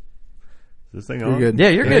 but is this thing on? You're good. Yeah,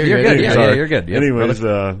 you're good. You're good. Yeah, Sorry. you're good. Yeah, Anyways,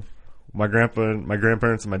 brother. my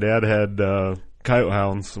grandparents, and my dad had coyote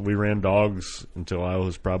hounds. We ran dogs until I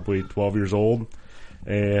was probably 12 years old,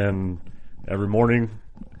 and every morning,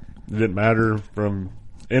 it didn't matter from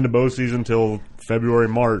end of bow season till February,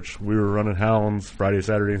 March, we were running hounds Friday,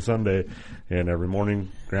 Saturday, and Sunday, and every morning,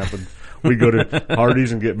 Grandpa, we'd go to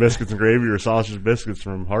Hardee's and get biscuits and gravy or sausage biscuits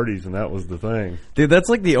from Hardee's, and that was the thing. Dude, that's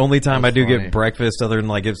like the only time I do funny. get breakfast other than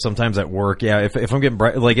like if sometimes at work. Yeah, if I'm getting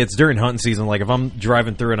like it's during hunting season, like if I'm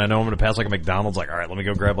driving through and I know I'm going to pass like a McDonald's, like all right, let me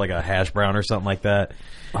go grab like a hash brown or something like that.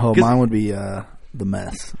 Oh, 'Cause- mine would be the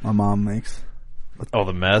mess my mom makes, Oh,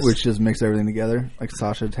 the mess. which just mix everything together, like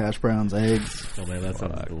sausage, hash browns, eggs, Oh man, that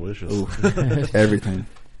sounds delicious. everything.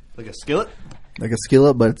 Like a skillet? Like a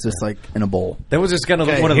skillet, but it's just like in a bowl. That was just kind of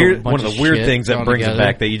Okay, one of here- the bunch of weird shit things that thrown brings it together.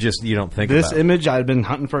 back that you don't think This about. image, I've been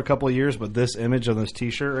hunting for a couple of years, but this image of this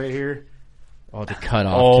T-shirt right here. Oh, the cut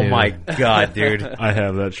off. Oh too. my god, dude! I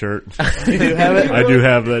have that shirt. You do have it? I do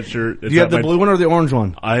have that shirt. It's Do you have at the my- blue one or the orange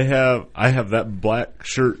one? I have that black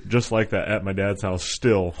shirt just like that at my dad's house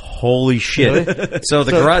still. Holy shit! So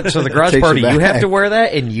the garage Takes party, you you have back. to wear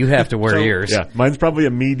that, and you have to wear yours. Yeah, mine's probably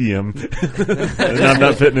a medium, and I'm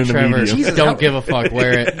not fitting in the Trevor, medium. don't give a fuck.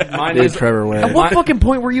 Wear it. Mine Big is Trevor wear. At what fucking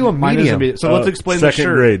point were you a Mine is a medium? medium. So let's explain the second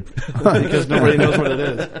shirt grade. because nobody knows what it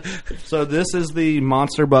is. So this is the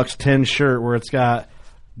Monster Bucks 10 shirt where it's got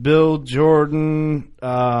Bill Jordan,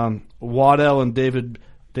 Waddell, and David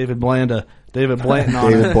Blanton on David it,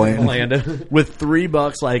 Blanton. with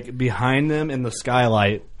 $3 like behind them in the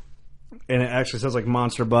skylight, and it actually says like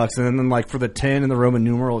Monster Bucks, and then like for the 10 in the Roman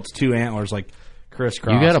numeral, it's 2 antlers like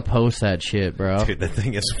crisscross. You gotta post that shit, bro. Dude, that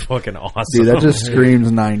thing is fucking awesome. Dude, that just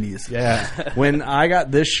screams 90s. Yeah. When I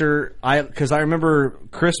got this shirt, because I remember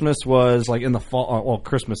Christmas was like in the fall, well,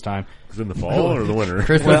 Christmas time. Is it in the fall or the winter?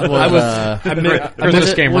 Christmas was.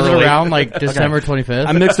 Christmas came was it early. around like December 25th?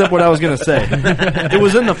 I mixed up what I was going to say. It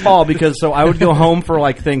was in the fall because so I would go home for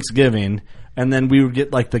like Thanksgiving, and then we would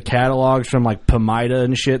get like the catalogs from like Pomida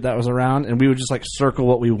and shit that was around, and we would just like circle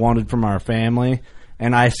what we wanted from our family.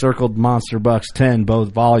 And I circled Monster Bucks 10,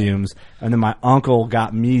 both volumes, and then my uncle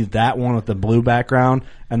got me that one with the blue background,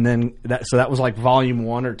 and then that was like volume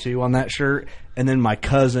 1 or 2 on that shirt, and then my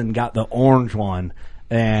cousin got the orange one.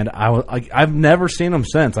 And I've never seen them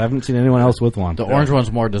since. I haven't seen anyone else with one. The orange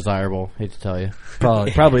one's more desirable. Hate to tell you.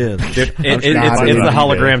 Probably is. It's not the even-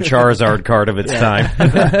 hologram Charizard card of its time.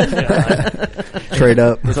 Trade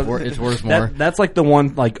up. It's worth more. That's like the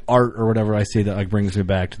one like art or whatever I see that like brings me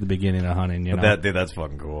back to the beginning of hunting. You know, That's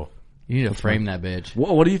fucking cool. You need to frame that bitch.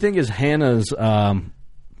 what do you think is Hannah's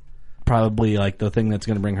probably like the thing that's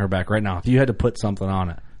going to bring her back right now? If you had to put something on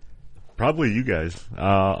it, Probably you guys.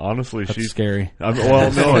 Honestly, that's she's scary.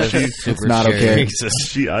 well, no, she's It's not scary. okay. Jesus.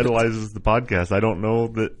 she idolizes the podcast.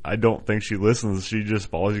 I don't think she listens. She just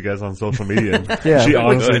follows you guys on social media. Yeah. She Really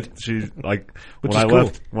honestly, she like Which when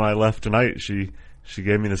is I left tonight, she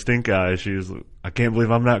gave me the stink eye. She was, I can't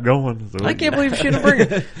believe I'm not going. So, I can't believe she didn't bring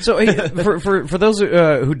it. So, hey, for those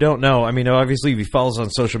who don't know, I mean, obviously, if you follow us on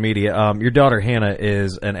social media, your daughter Hannah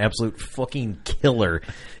is an absolute fucking killer,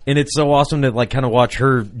 and it's so awesome to like kind of watch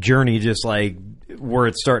her journey, just like where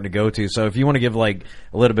it's starting to go to. So, if you want to give like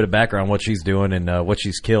a little bit of background, what she's doing and what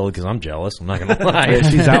she's killed, because I'm jealous. I'm not gonna lie. Yeah,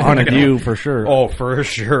 she's out hunting you for sure. Oh, for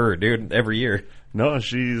sure, dude. Every year. No,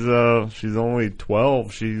 she's only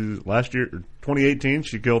 12. She last year, 2018,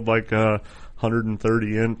 she killed like a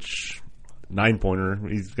 130-inch 9-pointer.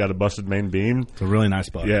 He's got a busted main beam. It's a really nice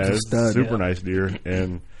buck. Yeah, It's a it's stud, super yeah. nice deer.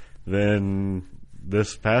 And then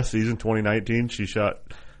this past season, 2019, she shot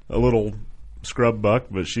a little scrub buck,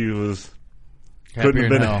 but she was couldn't have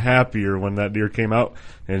been happier when that deer came out.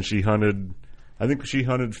 And she hunted, I think she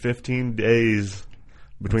hunted 15 days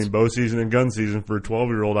between bow season and gun season for a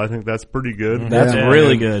 12-year-old, I think that's pretty good. That's Yeah.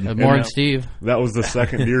 really good. Good morning, Steve. That was the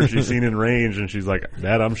second deer she's seen in range, and she's like,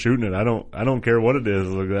 "Dad, I'm shooting it. I don't care what it is.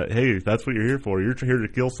 Look at that. Hey, that's what you're here for. You're here to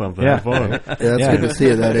kill something. Yeah. Have fun." Yeah, that's good to see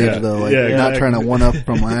at that age, though. Like, Yeah, not exactly. trying to one up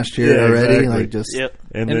from last year Yeah, already. exactly. Like, just Yep.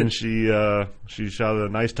 And then she shot a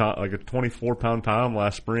nice tom, like a 24-pound tom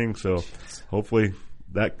last spring. So hopefully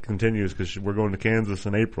that continues because we're going to Kansas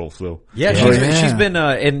in April. So Yeah, she's been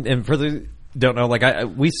and for the don't know, like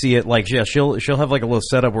we see it, like she'll have like a little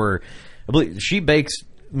setup where I believe she bakes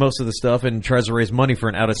most of the stuff and tries to raise money for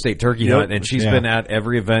an out-of-state turkey hunt, and she's been at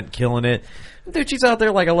every event killing it. Dude, she's out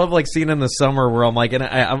there. Like, I love like seeing in the summer where I'm like, and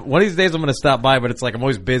I'm one of these days I'm going to stop by, but it's like I'm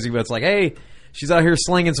always busy. But it's like, hey, she's out here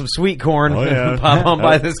slinging some sweet corn. Oh, yeah. Pop on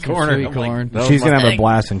by this corner. Sweet I'm like, corn. that She's was my- gonna have a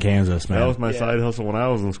blast in Kansas, man. That was my side hustle when I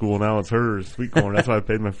was in school. Now it's hers, sweet corn. That's why I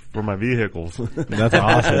paid for my vehicles. That's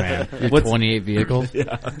awesome, man. Your 28 vehicles.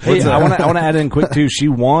 Hey, I want to add in quick too. She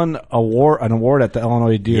won an award at the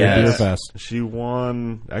Illinois Deer Fest. She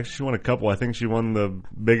won a couple. I think she won the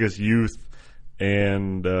biggest youth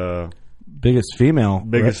and Biggest female,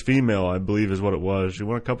 biggest female, I believe, is what it was. She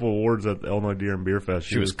won a couple awards at the Illinois Deer and Beer Fest.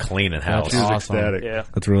 she was cleaning house. She was awesome. ecstatic. Yeah.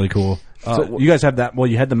 That's really cool. So you guys have that. Well,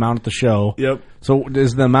 you had the mount at the show. Yep. So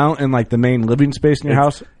is the mount in like the main living space in your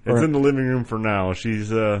house? It's in the living room for now. She's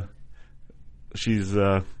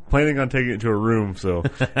planning on taking it to her room, so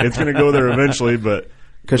it's going to go there eventually. But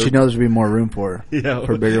because she knows there'll be more room for her, yeah,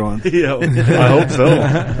 for bigger ones. Yeah, I hope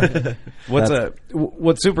so.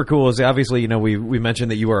 What's super cool is obviously, you know, we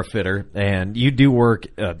mentioned that you are a fitter and you do work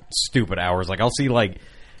stupid hours. Like I'll see like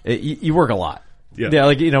you work a lot. Yeah.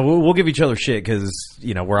 Like, you know, we'll give each other shit because,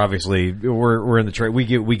 you know, we're obviously we're in the trade. We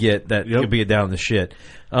get that Yep. could be down the shit.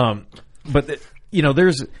 But you know,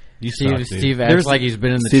 there's Steve acts There's- like he's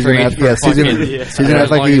been in the Season trade act- for yeah, season- fucking- season as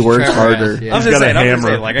act like long he as works Trevor harder. has, I'm Yeah. just got a saying,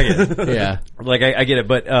 hammer. like I get it. Yeah. Like I get it,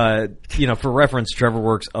 but you know, for reference, Trevor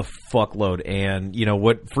works a fuckload, and you know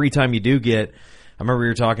what free time you do get. I remember you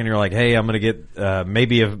were talking. You're like, "Hey, I'm going to get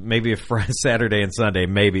maybe a Friday, Saturday and Sunday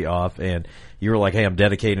maybe off," and you were like, "Hey, I'm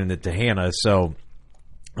dedicating it to Hannah." So,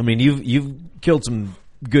 I mean, you've killed some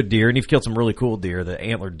good deer, and you've killed some really cool deer. The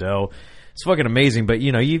antlered doe, it's fucking amazing. But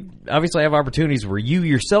you know, you obviously have opportunities where you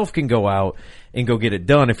yourself can go out and go get it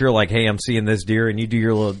done. If you're like, "Hey, I'm seeing this deer," and you do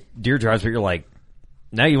your little deer drives, but you're like,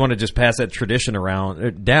 now you want to just pass that tradition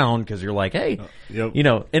down because you're like, hey, Yep. you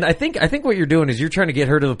know. And I think what you're doing is you're trying to get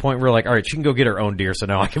her to the point where like, all right, she can go get her own deer, so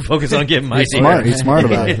now I can focus on getting my He's deer. smart. He's smart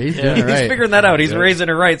about it. He's He's doing it right. figuring that out. He's raising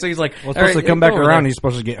her right, so he's like, Well, all supposed right, to come go back over around. there. He's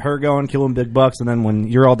supposed to get her going, killing big bucks, and then when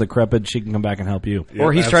you're all decrepit, she can come back and help you.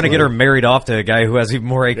 Or he's trying to get her married off to a guy who has even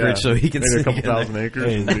more acreage, Yeah. so he can Maybe a couple sneak in there. thousand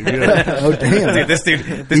acres. And be good. Oh damn! Dude, this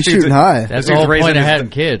He's dude's shooting high. That's This the whole dude's raising point of his- having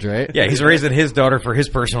kids, right? Yeah, he's raising his daughter for his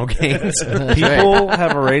personal gains. People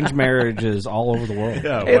have arranged marriages all over the world.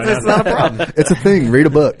 Yeah, why It's not a problem. It's a thing. Read a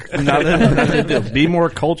book. Be more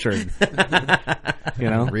cultured. You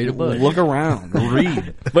know, Read a book. Look around.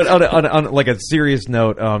 Read. But on like a serious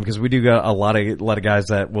note, because we do got a lot of guys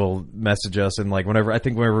that will message us, and like whenever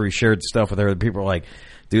we shared stuff with her, people are like,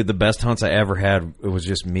 "Dude, the best hunts I ever had, it was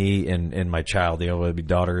just me and my child. You know, whether it be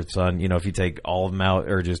daughter or son. You know, if you take all of them out,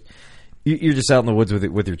 or just you're just out in the woods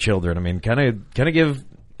with your children. I mean, kind of give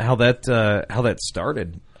how that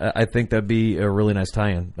started. I think that'd be a really nice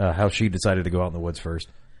tie-in. How she decided to go out in the woods first.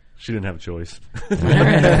 She didn't have a choice.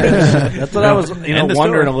 That's what I was, End the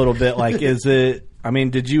wondering story. a little bit. Like, is it? I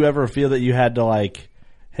mean, did you ever feel that you had to like,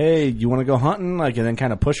 hey, you want to go hunting, like, and then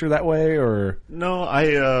kind of push her that way, or? No,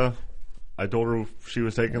 I told her she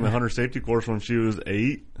was taking the hunter safety course when she was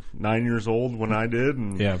 9 years old when I did,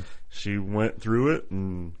 and Yeah. she went through it,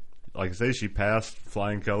 and like I say, she passed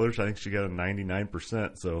flying colors. I think she got a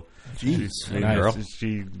 99%. So, Jeez.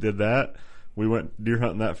 she did that. We went deer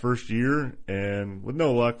hunting that first year, and with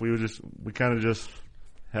no luck, we kind of just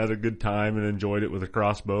had a good time and enjoyed it with a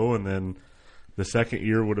crossbow. And then the second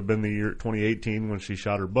year would have been the year 2018 when she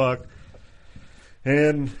shot her buck.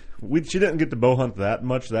 And she didn't get to bow hunt that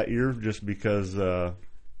much that year, just because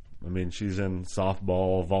she's in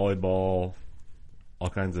softball, volleyball, all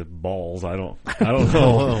kinds of balls. I don't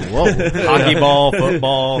know. Hockey ball,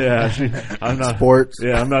 football. Yeah, I'm not Sports.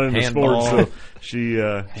 Yeah, I'm not into Handball. sports,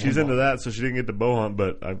 so she's into that. So she didn't get to bow hunt,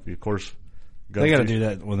 but of course, They got to do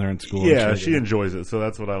that when they're in school. Yeah, and shit. she enjoys it, so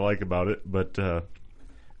that's what I like about it. But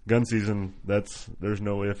gun season, there's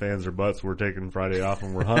no ifs, ands, or buts. We're taking Friday off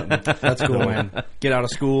and we're hunting. That's cool, man. Get out of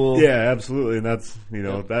school. Yeah, absolutely, and that's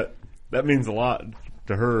that means a lot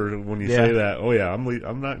to her when you say that. Oh yeah,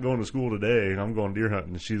 I'm not going to school today. I'm going deer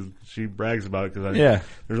hunting. She brags about it because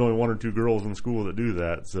there's only 1 or 2 girls in school that do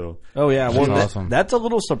that. So awesome. That's a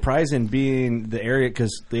little surprising, being the area,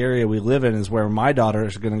 because the area we live in is where my daughter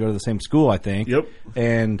is going to go to the same school, I think. Yep.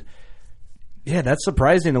 And yeah, that's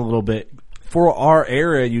surprising a little bit. For our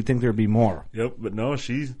area, you'd think there'd be more. Yep, but no, I'm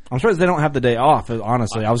surprised they don't have the day off.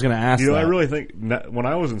 Honestly, I was going to ask. I really think when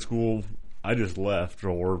I was in school, I just left,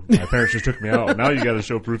 or my parents just took me out. Now you got to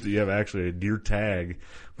show proof that you have actually a deer tag.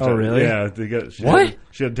 Oh, really? Yeah.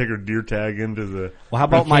 She had to take her deer tag into the. Well, how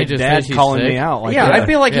about my dad calling me out? Like, I'd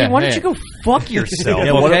be like, hey, why don't you go fuck yourself?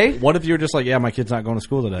 Okay. What if you're just like, my kid's not going to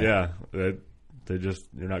school today? Yeah.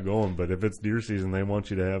 You're not going, but if it's deer season, they want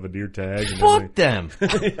you to have a deer tag. Fuck them. Dude,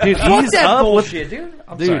 fuck that bullshit, dude.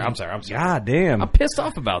 I'm sorry. God damn. I'm pissed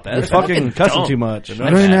off about that. You're fucking cussing too much. I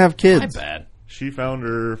don't even have kids. My bad. She found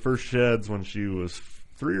her first sheds when she was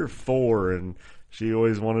 3 or 4, and she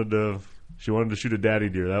always wanted to shoot a daddy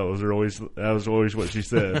deer. That was always what she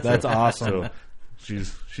said. That's awesome. So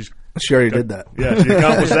she already did that. Yeah, she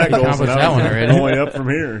accomplished that goal. Accomplished that one already. Only up from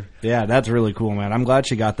here. Yeah, that's really cool, man. I'm glad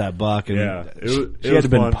she got that buck. And she had to have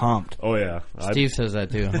been pumped. Oh yeah, Steve says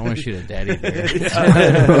that too. I want to shoot a daddy deer.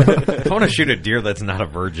 I want to shoot a deer that's not a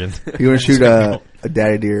virgin. You want to shoot a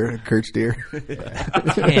daddy deer, a Kurtz deer?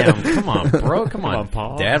 Damn, come on, bro. Come on,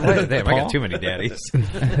 Paul. Dad. Damn, I got too many daddies.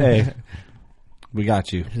 Hey. We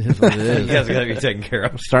got you. You guys got to be taken care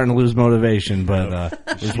of. Starting to lose motivation, but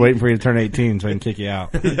just waiting for you to turn 18 so I can kick you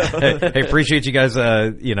out. Hey, appreciate you guys,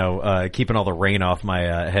 keeping all the rain off my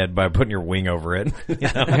head by putting your wing over it.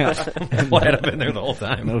 I'm glad I've been there the whole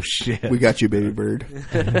time. No shit. We got you, baby bird.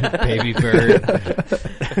 Baby bird.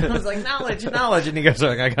 I was like, knowledge. And you guys are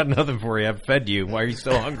like, I got nothing for you. I've fed you. Why are you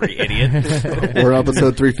still hungry, idiot? We're on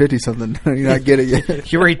episode 350 something. You're not getting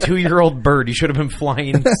it. You're a 2-year-old bird. You should have been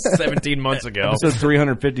flying 17 months ago. Episode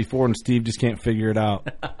 354, and Steve just can't figure it out.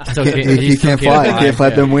 He can't fly. He can't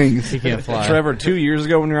flap them wings. He can't fly. Trevor, 2 years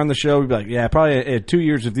ago when you were on the show, we'd be like, yeah, probably 2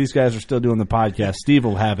 years if these guys are still doing the podcast, Steve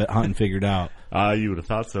will have it hunting figured out. You would have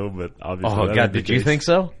thought so, but obviously. Oh, God, did you think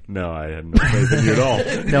so? No, I had no faith in you at all.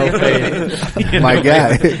 No faith. My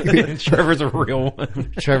guy. Trevor's a real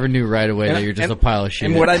one. Trevor knew right away that you're just a pile of shit.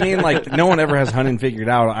 And what I mean, like, no one ever has hunting figured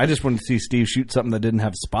out. I just wanted to see Steve shoot something that didn't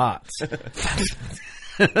have spots.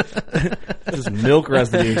 Just milk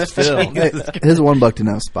residue still. Hey, his one buck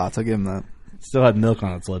didn't have spots. I'll give him that. Still had milk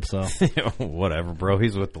on its lips, though. Whatever, bro.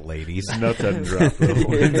 He's with the ladies. Nuts hadn't dropped. Kept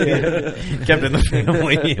in the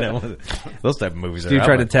family, Those type of movies. Steve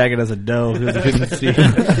tried to tag it as a doe because he couldn't see.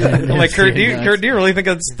 I'm like, Kurt, do you really think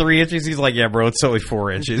that's 3 inches? He's like, yeah, bro, it's only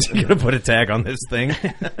 4 inches. You're going to put a tag on this thing.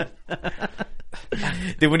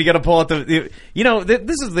 Dude, when you got to pull out this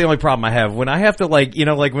is the only problem I have. When I have to,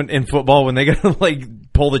 when in football, when they got to,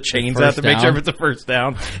 pull the chains out to make sure if it's a first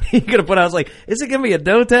down, you got to put out, is it going to be a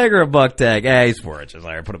doe tag or a buck tag? He's 4 inches.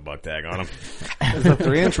 All right, put a buck tag on him. Is the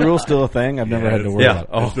 3-inch rule still a thing? I've never had to worry about it.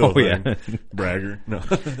 Oh, yeah. Bragger. No.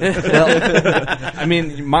 Well, I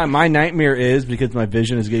mean, my nightmare is, because my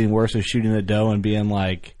vision is getting worse, is shooting a doe and being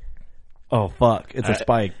like, oh fuck! It's a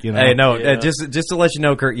spike, Hey, no, just to let you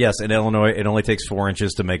know, Kurt. Yes, in Illinois, it only takes 4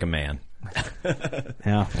 inches to make a man.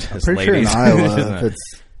 Yeah, I'm pretty sure in Iowa,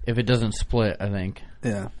 if it doesn't split, I think.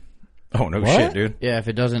 Yeah. Oh no, shit, dude. Yeah, if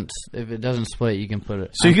it doesn't split, you can put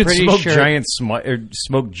it. So you can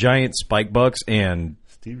smoke giant spike bucks and.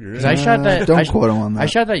 Steve, you're in. I shot that. Don't quote him on that. I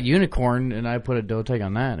shot that unicorn and I put a doe tag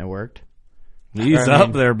on that and it worked. He's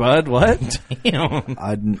up there, bud. What? Damn.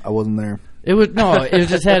 I wasn't there. It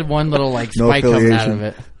just had one little spike coming out of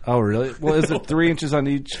it. Oh, really? Well, is it 3 inches on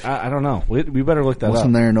each? I don't know. We better look that up.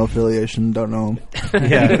 Wasn't there, no affiliation, don't know him.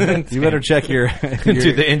 Yeah, you better check your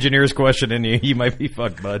to the engineer's question, and you might be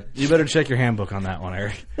fucked, bud. You better check your handbook on that one,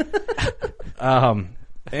 Eric.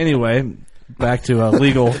 Anyway, back to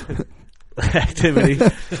legal activity.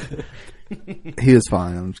 He was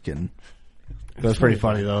fine. I'm just kidding. That was pretty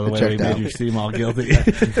funny, though, the way we made you seem all guilty.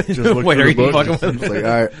 Wait, are you fucking with me? All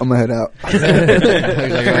right, I'm going to head out.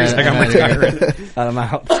 I'm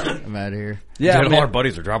out. I'm out of here. Yeah, dude, all our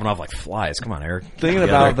buddies are dropping off like flies. Come on, Eric. Thinking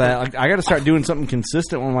about that, I got to start doing something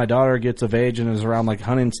consistent when my daughter gets of age and is around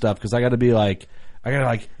hunting stuff, because I got to be I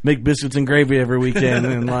gotta make biscuits and gravy every weekend,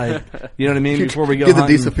 and you know what I mean, before we go get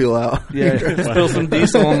hunting. The diesel fuel out. Yeah, spill some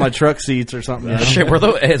diesel on my truck seats or something. Shit, were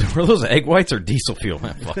those egg whites or diesel fuel?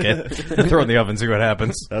 Man, fuck it. Throw it in the oven, see what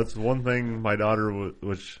happens. That's one thing my daughter,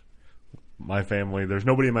 which my family, there's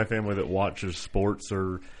nobody in my family that watches sports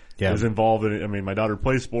or is involved in it. I mean, my daughter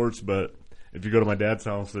plays sports, but if you go to my dad's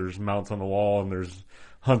house, there's mounts on the wall and there's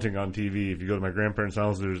hunting on TV. If you go to my grandparents'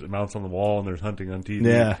 house, there's mounts on the wall and there's hunting on TV.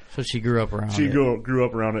 Yeah. So she grew up around She it. grew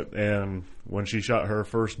up around it, and when she shot her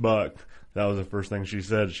first buck, that was the first thing she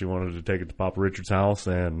said. She wanted to take it to Papa Richard's house,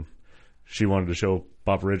 and she wanted to show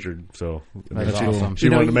Papa Richard. So That's she, awesome. she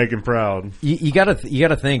wanted to make him proud. You gotta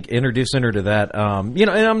think, introducing her to that. And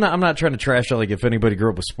I'm not trying to trash out, like, if anybody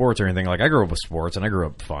grew up with sports or anything. Like, I grew up with sports and I grew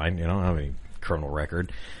up fine. I don't have any criminal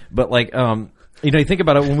record, but like, you think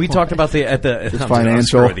about it when we talked about It's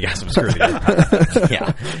financial.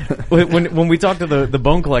 Yeah. When we talked to the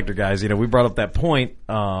bone collector guys, we brought up that point,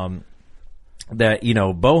 that,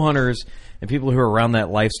 bow hunters and people who are around that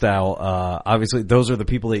lifestyle, obviously those are the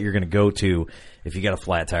people that you're going to go to if you got a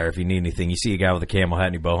flat tire, if you need anything. You see a guy with a camel hat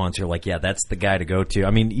and he bow hunts, you're like, yeah, that's the guy to go to.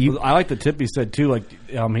 I mean, I like the tip he said too. Like,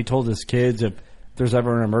 he told his kids, if there's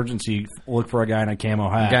ever an emergency, look for a guy in a camo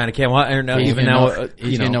hat. Guy in a camel hat, or He's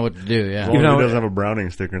gonna know what to do. Yeah. Well, if he doesn't have a Browning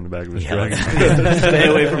sticker in the back of his truck. Stay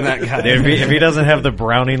away from that guy. If he doesn't have the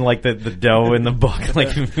Browning, like the dough in the book,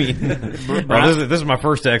 like me. This is my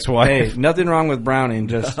first ex-wife. Hey, nothing wrong with Browning.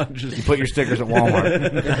 Just you put your stickers at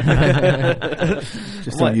Walmart.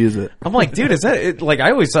 Just don't use it. I'm like, dude, is that it? Like,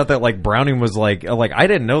 I always thought that like Browning was like I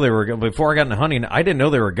didn't know they were before I got into hunting. I didn't know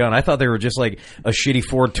they were a gun. I thought they were just like a shitty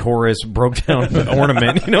Ford Taurus broke down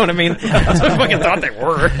ornament. You know what I mean? That's what I fucking thought they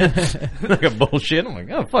were. Like a bullshit. I'm like,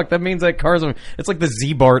 oh fuck, that means that cars are. It's like the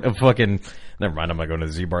Z-Bart of fucking. Never mind, I'm not going to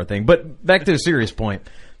the Z-Bart thing. But back to the serious point.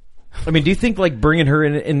 I mean, do you think like bringing her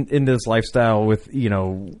in this lifestyle with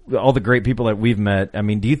all the great people that we've met? I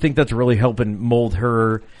mean, do you think that's really helping mold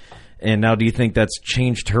her? And now, do you think that's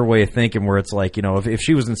changed her way of thinking? Where it's like, if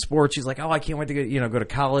she was in sports, she's like, oh, I can't wait to go to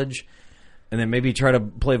college, and then maybe try to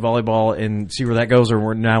play volleyball and see where that goes.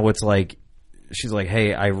 Or now it's like, she's like,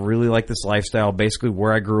 hey, I really like this lifestyle. Basically,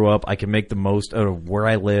 where I grew up, I can make the most out of where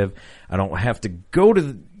I live. I don't have to go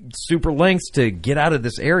to super lengths to get out of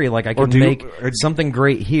this area. Like, I can make something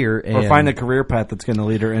great here. Or find a career path that's going to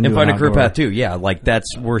lead her into and find a career path, too. Yeah, like,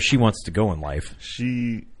 that's where she wants to go in life.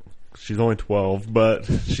 She's only 12, but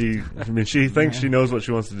she thinks she knows what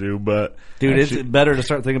she wants to do, but... Dude, it's better to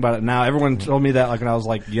start thinking about it now. Everyone told me that like when I was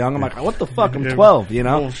like young. I'm like, what the fuck? I'm 12,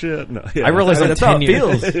 Bullshit. No, yeah. I realize I'm 10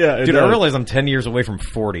 years... Yeah, dude, I realize I'm 10 years away from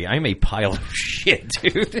 40. I'm a pile of shit,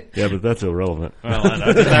 dude. Yeah, but that's irrelevant. Well,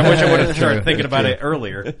 I wish I would have started thinking about it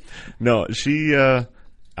earlier. No,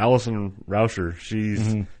 Allison Rauscher,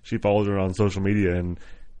 she follows her on social media, and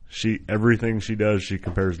everything she does, she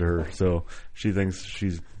compares to her. So she thinks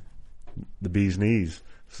she's the bee's knees.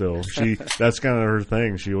 So that's kind of her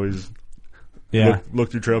thing. She always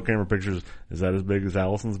look through trail camera pictures. Is that as big as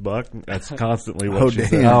Allison's buck? That's constantly what she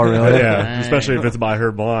says. Oh, really? Yeah, especially if it's by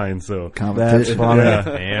her blind. So that's funny. Yeah.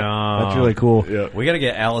 Damn. That's really cool. Yeah. We got to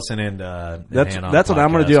get Allison and that's Hannah on what the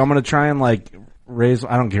I'm going to podcast. do. I'm going to try and like raise.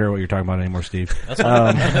 I don't care what you're talking about anymore, Steve. That's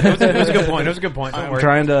fine. It was a good point. It was a good point. Don't I'm worry.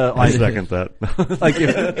 trying to I like second that. like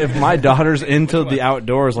if my daughter's into the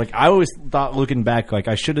outdoors, like I always thought looking back, like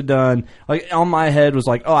I should have done, like on my head was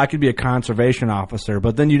like, oh, I could be a conservation officer,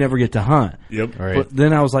 but then you never get to hunt. Yep. Right. But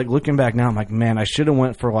then I was like looking back now, I'm like, man, I should have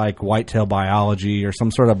went for like whitetail biology or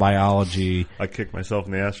some sort of biology. I kicked myself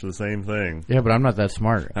in the ass for the same thing. Yeah, but I'm not that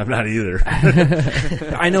smart. I'm not either.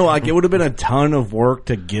 I know, like it would have been a ton of work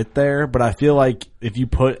to get there, but I feel like if you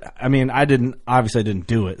put, I mean, I didn't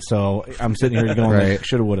do it, so I'm sitting here going, Right. like,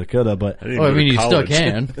 shoulda, woulda, coulda, but didn't Well, I go to mean, you still college.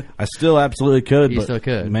 can. I still absolutely could. You but still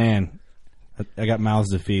could. Man, I got mouths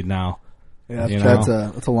to feed now. Yeah, You that's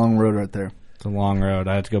know? a long road right there. It's a long road.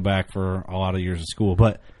 I had to go back for a lot of years of school,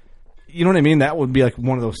 but you know what I mean? That would be like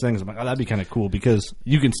one of those things. I'm like, oh, that'd be kind of cool because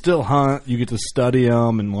you can still hunt. You get to study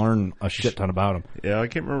them and learn a shit ton about them. Yeah, I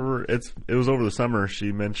can't remember. It was over the summer.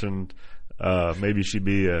 She mentioned maybe she'd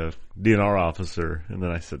be a DNR officer, and then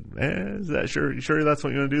I said, "Is that sure? You sure that's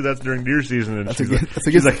what you want to do? That's during deer season." And That's she's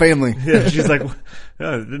against the family. yeah, she's like,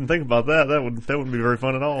 I didn't think about that. That wouldn't be very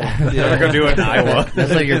fun at all. We're gonna do it in Iowa.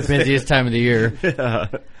 That's like your busiest time of the year.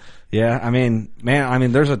 Yeah, I mean,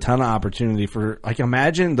 man, there's a ton of opportunity for, like,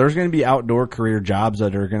 imagine there's going to be outdoor career jobs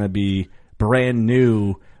that are going to be brand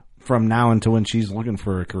new from now until when she's looking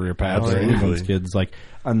for a career path. Or any of those kids, like,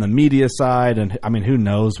 on the media side, and, I mean, who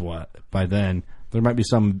knows what by then. There might be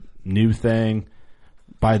some new thing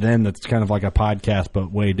by then that's kind of like a podcast, but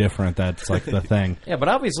way different. That's, like, the thing. Yeah, but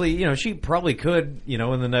obviously, she probably could,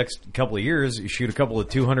 in the next couple of years, shoot a couple of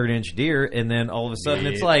 200-inch deer, and then all of a sudden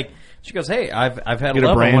it's like, She goes, "Hey, I've had Get a a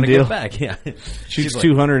love. I brand want to deal? get back." Yeah, Shoots like,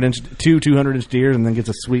 200-inch deers and then gets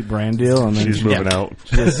a sweet brand deal. And then She's moving out.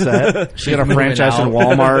 She's set. She got a moving franchise in out.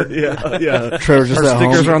 Walmart. Yeah. Trevor's just Her at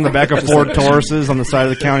stickers home. are on the back of Ford Tauruses on the side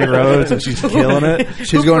of the county roads, and she's killing it.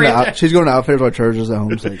 She's going to Outfitters while Trevor's just at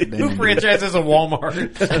home. It's like, who damn, franchises a Walmart?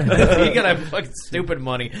 You gotta have fucking stupid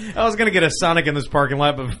money. I was gonna get a Sonic in this parking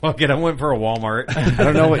lot, but fuck it, I went for a Walmart. I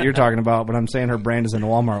don't know what you're talking about, but I'm saying her brand is in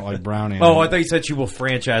Walmart like Brownie. Oh, I thought you said she will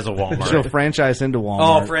franchise a Walmart. She'll franchise into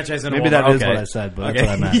Walmart. Oh, franchise into Maybe Walmart. that is Okay. what I said, but Okay.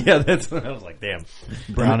 that's what I meant. Yeah, that's what I was like, damn.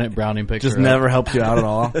 Browning picture. Just never helped you out at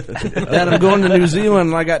all. Dad, I'm going to New Zealand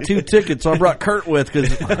and I got 2 tickets, so I brought Kurt with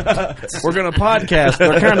because we're going to podcast.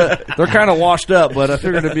 They're kind of washed up, but I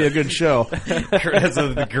figured it'd be a good show. That's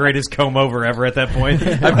the greatest comb over ever at that point.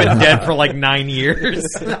 I've been dead for like 9 years.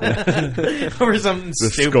 Over something The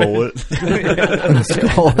stupid.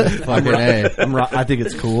 Skullet. Fucking A. I think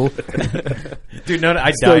it's cool. Dude, no,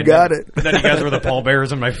 I Still died. got it. None of you guys were the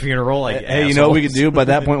pallbearers in my funeral. Like, Hey, you know what we could do? By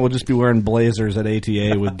that point, we'll just be wearing blazers at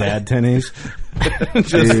ATA with dad tennies.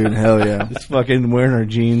 Dude, hell yeah. Just fucking wearing our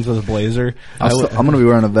jeans with a blazer. I'm going to be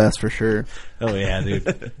wearing a vest for sure. Oh yeah,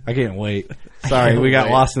 dude! I can't wait. Sorry, we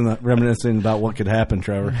got lost in the reminiscing about what could happen,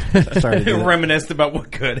 Trevor. Sorry to do that. Reminisced about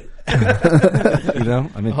what could. You know,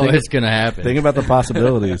 I mean, It's gonna happen. think about the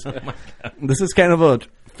possibilities. This is kind of a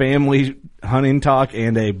family hunting talk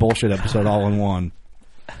and a bullshit episode all in one.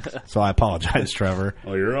 So I apologize, Trevor.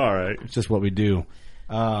 Oh, you're all right. It's just what we do.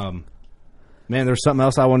 Man, there's something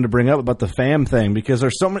else I wanted to bring up about the fam thing because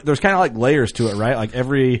there's there's kind of like layers to it, right? Like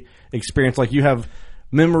every experience, like you have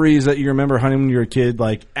memories that you remember hunting when you were a kid,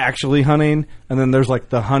 like actually hunting, and then there's like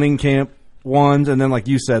the hunting camp ones, and then like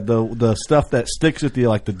you said, the stuff that sticks with you,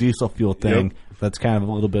 like the diesel fuel thing. Yep. That's kind of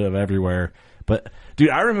a little bit of everywhere. But dude,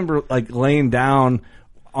 I remember like laying down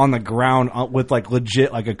on the ground with like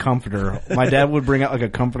legit like a comforter. My dad would bring out like a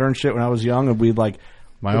comforter and shit when I was young, and we'd like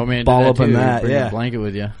My old man ball did up that in too. that, Bring yeah. a blanket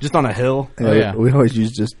with you. just on a hill. Oh, yeah. We always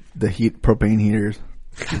use just the propane heaters.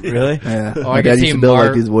 Really? Yeah. Oh, My I dad can see used to build Marv,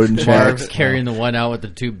 like these wooden Marv shacks. carrying the one out with the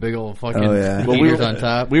 2 big old fucking Oh, yeah. Well, heaters on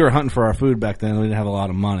top. We were hunting for our food back then. We didn't have a lot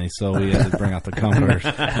of money, so we had to bring out the comforters.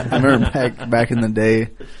 I remember back in the day,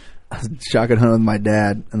 I was shotgun hunting with my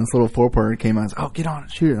dad, and this little 4-pointer came out. I was like, "Oh, get on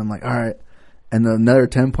it, shoot it!" I'm like, "All right." And then another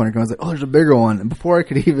 10-pointer comes. Like, "Oh, there's a bigger one!" And before I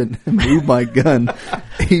could even move my gun,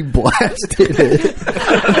 he blasted it,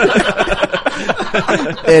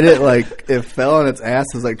 and it fell on its ass.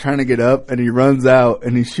 It was like trying to get up, and he runs out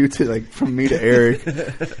and he shoots it like from me to Eric, and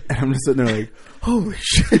I'm just sitting there like, "Holy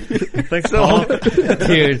shit!" Thanks, Paul.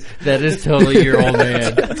 Dude, that is totally your old man.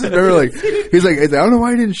 I just remember he's like, "I don't know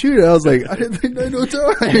why he didn't shoot it." I was like, "I didn't think I had no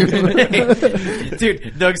time."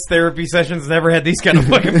 Dude, Doug's therapy sessions never had these kind of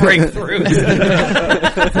fucking breakthroughs.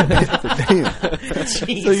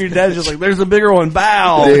 So your dad's just like, "There's a bigger one,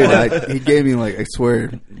 bow!" Dude, he gave me I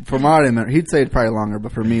swear, from what I remember, he'd say it's probably longer,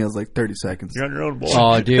 but for me it was like 30 seconds. You're on your own, boy.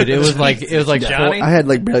 Oh, dude, it was like Johnny? I had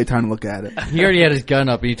barely time to look at it. he already had his gun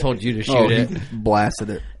up and he told you to shoot He it. blasted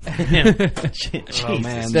it. Jesus, Oh,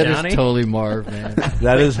 man. That Johnny? is totally Marv, man.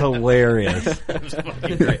 That is hilarious.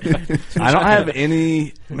 I don't have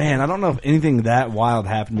any. Man, I don't know if anything that wild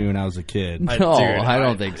happened to me when I was a kid. No, Dude, I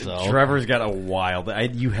don't think so. Trevor's got a wild.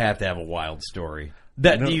 You have to have a wild story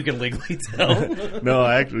that you can legally tell. No,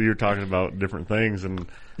 actually, you're talking about different things and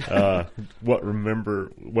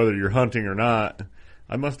whether you're hunting or not.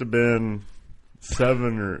 I must have been 6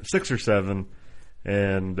 or 7,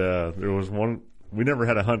 and there was one. We never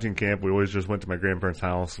had a hunting camp. We always just went to my grandparents'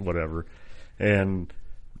 house, whatever. And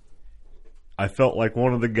I felt like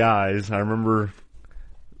one of the guys. I remember,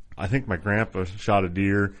 I think my grandpa shot a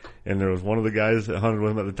deer, and there was one of the guys that hunted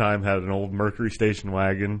with him at the time had an old Mercury station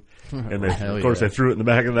wagon, and they threw it in the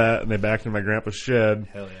back of that, and they backed in my grandpa's shed.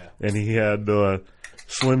 Hell yeah. And he had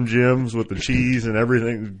Slim Jims with the cheese and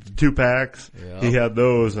everything, 2 packs. Yeah. He had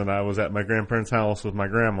those, and I was at my grandparents' house with my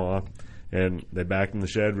grandma, and they backed in the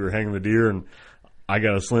shed. We were hanging the deer, and I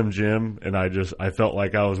got a Slim Jim, and I felt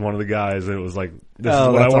like I was one of the guys. It was like, this is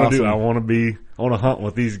what I want to do. I want to hunt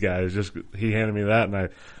with these guys. Just he handed me that, and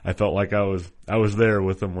I felt like I was there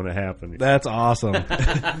with them when it happened. That's awesome.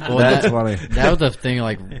 Well, That's funny. That was the thing,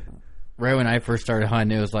 like, right when I first started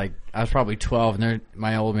hunting, it was like, I was probably 12, and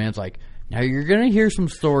my old man's like, now you're going to hear some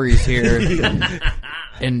stories here,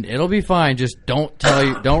 and it'll be fine. Just don't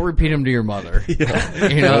repeat them to your mother. Yeah.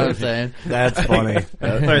 You know what I'm saying? That's funny.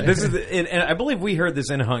 All right, this is, and I believe we heard this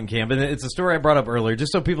in hunting camp, and it's a story I brought up earlier,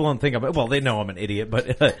 just so people don't think of it. Well, they know I'm an idiot,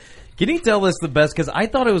 but can you tell us the best? Because I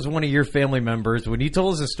thought it was one of your family members when you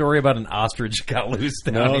told us a story about an ostrich got loose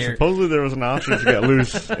down here. Supposedly there was an ostrich that got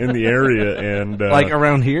loose in the area, and Like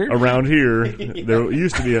around here? Around here, there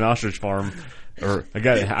used to be an ostrich farm. or I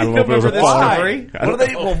don't know if it was a this farm. story?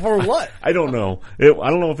 For what? I don't know. I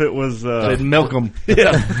don't know if it was. They'd milk them.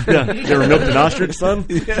 Yeah. You ever milked an ostrich, son?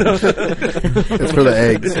 It's for the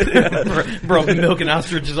eggs. Bro, milking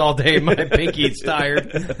ostriches all day. My pinky's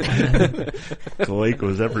tired. Cloaca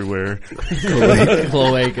was everywhere.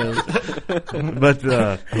 Cloacas. But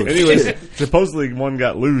anyways, supposedly one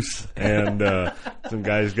got loose, and some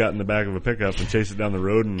guys got in the back of a pickup and chased it down the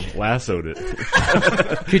road and lassoed it.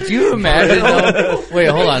 Could you imagine, though? Wait,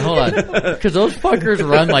 hold on. Because those fuckers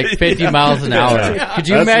run like 50 miles an hour. Could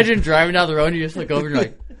you imagine driving down the road and you just look over and you're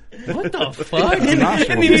like, what the fuck? And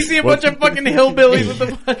then you see a bunch of fucking hillbillies with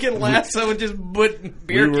the fucking lasso and just putting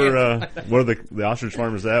beer We were cans. one of the ostrich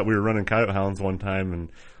farmers we were running coyote hounds one time, and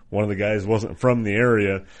one of the guys wasn't from the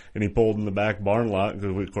area, and he pulled in the back barn lot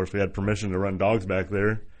because of course we had permission to run dogs back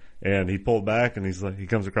there. And he pulled back, and he's like, he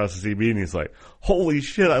comes across the CB, and he's like, "Holy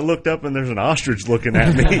shit!" I looked up, and there's an ostrich looking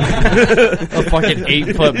at me. A fucking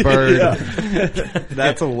 8-foot bird.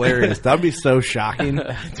 That's hilarious. That'd be so shocking.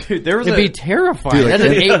 Dude, there was It'd be terrifying. Dude,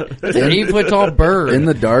 That's an 8-foot tall bird. In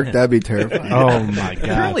the dark, that'd be terrifying. Oh my god.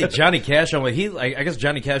 Apparently Johnny Cash, I guess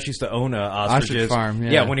Johnny Cash used to own ostriches. Ostrich farm,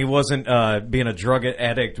 yeah. when he wasn't being a drug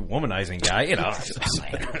addict womanizing guy,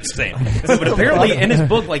 I'm saying. But apparently in his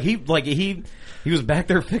book, he was back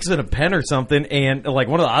there fixing a pen or something, and like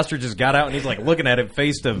one of the ostriches got out, and he's like looking at it,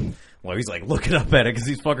 faced him. Well, he's like looking up at it because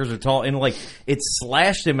these fuckers are tall, and like it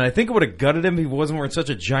slashed him, and I think it would have gutted him if he wasn't wearing such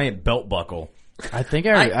a giant belt buckle. I think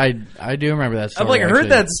I do remember that story. I've like actually. heard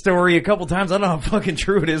that story a couple times. I don't know how fucking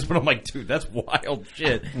true it is, but I'm like, dude, that's wild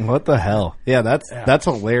shit. What the hell? Yeah, that's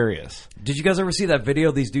hilarious. Did you guys ever see that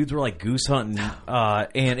video? These dudes were like goose hunting,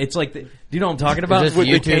 and it's like, do you know what I'm talking about? Is this With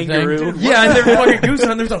YouTube thing? Yeah, and they're fucking goose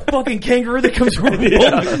hunting. There's a fucking kangaroo that comes rolling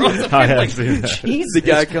across the I field. have Like, seen that. Jesus, The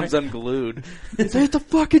guy comes unglued. it's a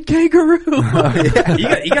fucking kangaroo.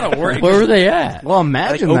 You gotta worry. Where were they at? Well, Like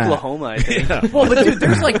imagine that. Oklahoma, I think. Well, but dude,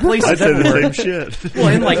 there's like I places said the everywhere. same shit. Well,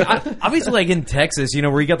 and like obviously, like in Texas,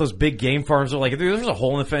 where you got those big game farms, where like if there's a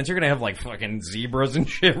hole in the fence, you're gonna have like fucking zebras and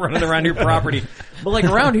shit running around your property. But like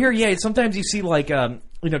around here, yeah, sometimes you see like guys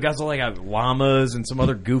with like llamas and some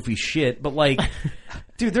other goofy shit. But like,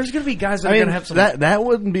 dude, there's gonna be guys that I are mean, gonna have some. that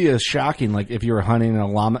wouldn't be as shocking like if you were hunting a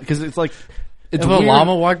llama because it's like it's If a weird.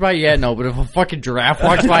 llama walked by, yeah, no. But if a fucking giraffe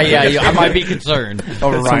walks by, yeah, I might be concerned.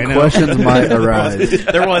 Or Some questions might arise.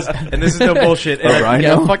 There was, and this is no bullshit. And A rhino?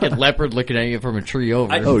 Yeah, a fucking leopard looking at you from a tree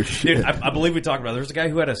over. Oh, shit. Dude, I believe we talked about it. There was a guy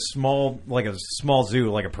who had a small zoo,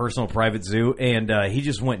 like a personal private zoo, and he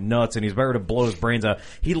just went nuts, and he's about to blow his brains out.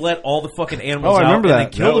 He let all the fucking animals Oh, I out remember and that.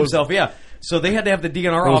 then killed That was- himself. Yeah. So they had to have the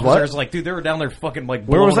DNR was what? officers, like, dude, they were down there fucking, like,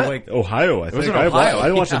 Where blowing was that? away. Ohio, I was think. in Ohio,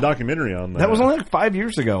 I watched yeah. a documentary on that. That was only like 5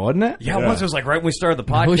 years ago, wasn't it? Yeah, Yeah. once it was, like, right when we started the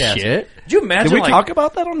podcast. Oh, shit. Did you imagine, Did we like, talk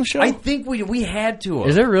about that on the show? I think we had to.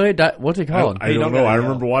 Is it really? What's it called? I don't know. gotta I yell.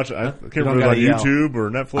 remember watching. I can't don't remember if it was gotta on yell. YouTube or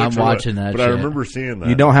Netflix. I'm or watching what, that but I shit. remember seeing that.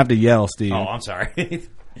 You don't have to yell, Steve. Oh, I'm sorry.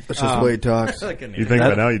 That's just the way he talks. I couldn't You hear think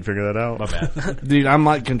That- by now you'd figure that out? My bad. Dude, I'm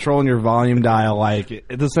like controlling your volume dial. Like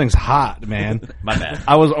this thing's hot, man. My bad.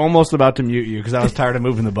 I was almost about to mute you because I was tired of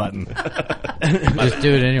moving the button. Just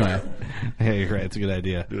do it anyway. Yeah, you're right. It's a good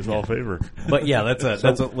idea. Do us all a favor. But yeah, that's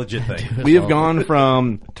a legit thing. We have gone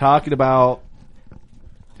from talking about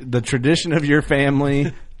the tradition of your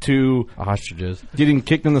family to Ostriches. getting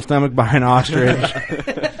kicked in the stomach by an ostrich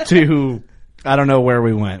to I don't know where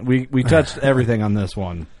we went. We touched everything on this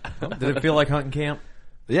one. Did it feel like hunting camp?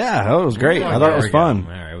 Yeah, that was great. I thought it There was we go. fun.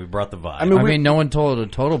 All right, we brought the vibe. I mean, I mean, no one told a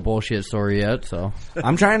total bullshit story yet, so.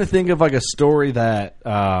 I'm trying to think of like a story that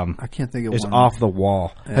I can't think of is one. off the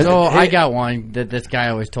wall. So I got one that this guy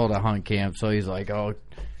always told at hunt camp. So he's like, oh,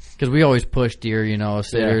 because we always push deer,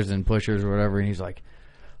 sitters and pushers or whatever. And he's like,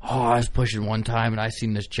 oh, I was pushing one time and I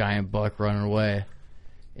seen this giant buck running away.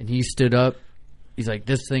 And he stood up. He's like,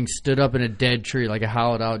 this thing stood up in a dead tree, like a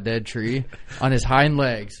hollowed out dead tree, on his hind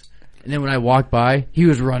legs. And then when I walked by, he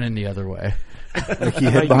was running the other way. Like he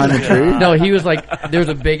hid behind a tree? No, he was like, there was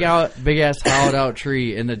a big ass hollowed out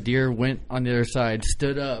tree, and the deer went on the other side,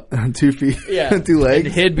 stood up, 2 feet. yeah, 2 legs.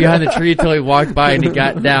 and hid behind the tree until he walked by, and he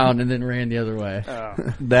got down and then ran the other way.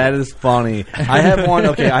 That is funny. I have one.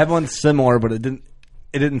 Okay, I have one similar, but it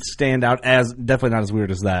didn't stand out as definitely not as weird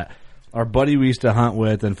as that. Our buddy we used to hunt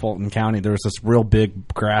with in Fulton County, there was this real big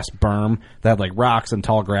grass berm that had like rocks and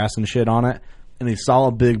tall grass and shit on it. And he saw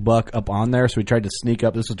a big buck up on there, so he tried to sneak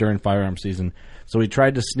up. This was during firearm season. So he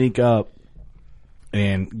tried to sneak up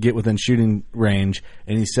and get within shooting range.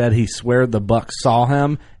 And he said he swear the buck saw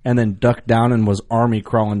him and then ducked down and was army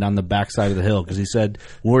crawling down the backside of the hill. Because he said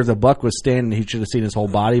where the buck was standing, he should have seen his whole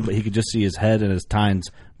body, but he could just see his head and his tines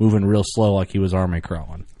moving real slow like he was army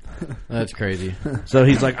crawling. That's crazy. So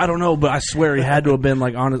he's like, I don't know, but I swear he had to have been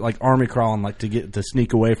like on like army crawling, like to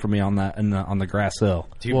sneak away from me on that on the grass hill.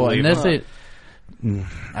 Do you Well, believe and that's him? it.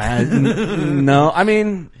 No, I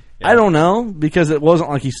mean, I don't know, because it wasn't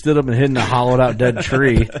like he stood up and hid in a hollowed out dead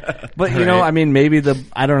tree. But you know, Right. I mean, maybe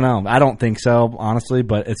I don't know. I don't think so, honestly,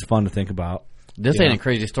 but it's fun to think about. This ain't a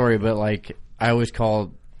crazy story, but like I always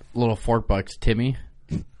called little fork bucks Timmy,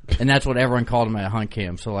 and that's what everyone called him at hunt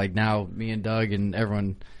camp. So like now, me and Doug and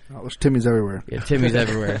everyone, Oh, there's Timmy's everywhere. yeah, Timmy's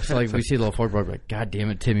everywhere. So like we see little fork buck, like God damn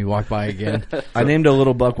it, Timmy, walk by again. I named a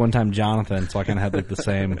little buck one time Jonathan, so I kind of had like the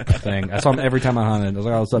same thing. I saw him every time I hunted. I was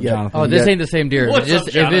like, "Oh, what's up, Yeah. Jonathan?" Oh, this Yeah. ain't the same deer. What's Just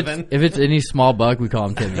up, Jonathan? if it's any small buck, we call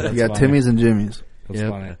him Timmy. You got funny. Timmy's and Jimmy's. That's Yep.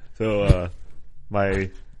 funny. So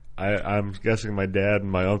I'm guessing my dad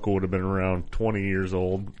and my uncle would have been around 20 years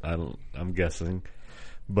old. I'm guessing,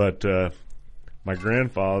 but my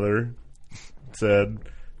grandfather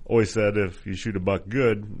always said if you shoot a buck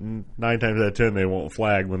good, 9 times out of 10 they won't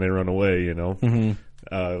flag when they run away. You know.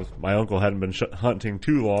 Mm-hmm. My uncle hadn't been hunting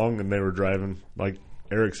too long, and they were driving, like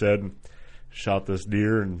Eric said, shot this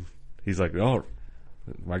deer, and he's like, "Oh,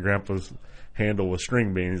 my grandpa's handle was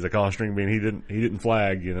string bean." He's like, "Oh, string bean, he didn't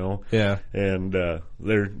flag, you know." Yeah. And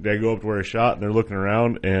they go up to where he shot, and they're looking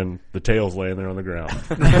around, and the tail's laying there on the ground.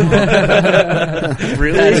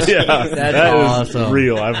 Really? Yeah, That's that is awesome.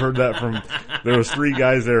 real. I've heard that from. There was 3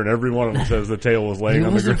 guys there, and every one of them says the tail was laying He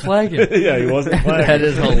on the wasn't ground. flagging. Yeah, he wasn't flagging. That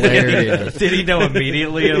is hilarious. Did he know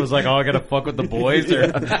immediately? It was like, oh, I gotta fuck with the boys. Or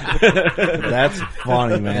That's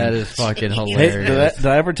funny, man. That is fucking Hey, hilarious. did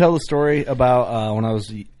I ever tell the story about when I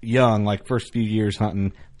was young, like first few years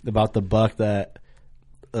hunting, about the buck that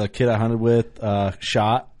a kid I hunted with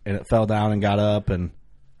shot, and it fell down and got up, and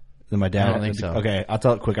then my dad. I don't think so. Okay, I'll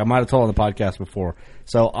tell it quick. I might have told on the podcast before.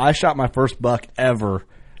 So I shot my first buck ever,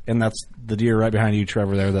 and that's the deer right behind you,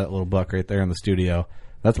 Trevor. There, that little buck right there in the studio.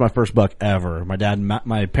 That's my first buck ever.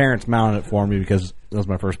 My parents mounted it for me because that was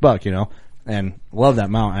my first buck, you know, and love that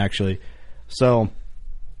mount actually. So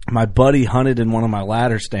my buddy hunted in one of my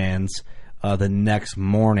ladder stands the next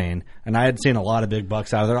morning, and I had seen a lot of big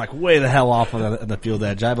bucks out of there, like way the hell off on the field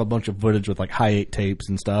edge. I have a bunch of footage with like high 8 tapes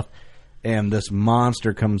and stuff, and this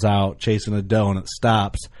monster comes out chasing a doe, and it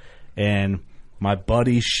stops, and my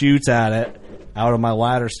buddy shoots at it out of my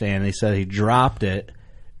ladder stand, and he said he dropped it,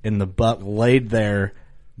 and the buck laid there,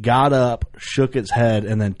 got up, shook its head,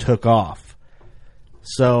 and then took off.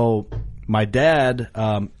 So my dad,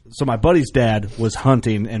 so my buddy's dad was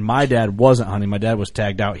hunting, and my dad wasn't hunting. My dad was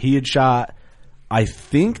tagged out. He had shot, I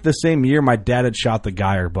think the same year my dad had shot the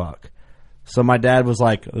Geyer buck. So my dad was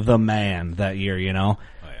like the man that year, you know?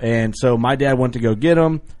 Oh, yeah. And so my dad went to go get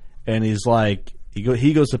him, and he's like,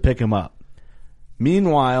 he goes to pick him up.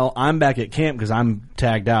 Meanwhile, I'm back at camp because I'm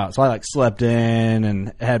tagged out. So I like slept in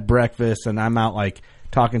and had breakfast, and I'm out like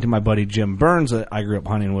talking to my buddy Jim Burns that I grew up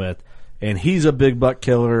hunting with. And he's a big buck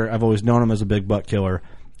killer. I've always known him as a big buck killer.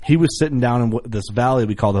 He was sitting down in this valley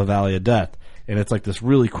we call the Valley of Death. And it's like this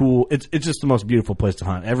really cool, it's just the most beautiful place to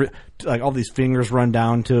hunt. Like all these fingers run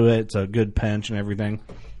down to it. It's a good pinch and everything.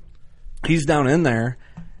 He's down in there,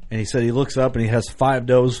 and he said he looks up and he has 5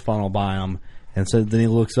 does funnel by him. And so then he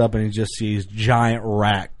looks up and he just sees giant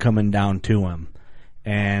rack coming down to him.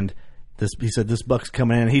 And he said this buck's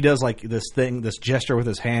coming in. He does like this gesture with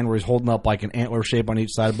his hand where he's holding up like an antler shape on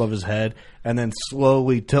each side above his head, and then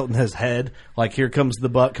slowly tilting his head like here comes the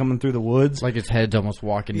buck coming through the woods. Like his head's almost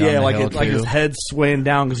walking down the like hill, like his too. head's swaying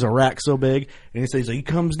down because the rack's so big. And he says he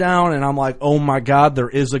comes down, and I'm like, oh my God, there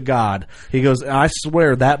is a God. He goes, I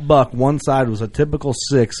swear that buck, one side was a typical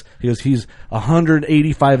 6. He goes, he's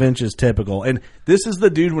 185 inches typical. And this is the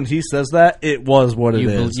dude, when he says that, it was what it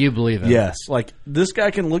is. You believe it. Yes. Like, this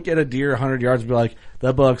guy can look at a deer 100 yards and be like,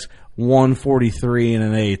 that buck's 143 and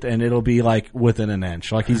an eighth, and it'll be like within an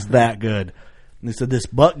inch. Like, he's that good. And he said this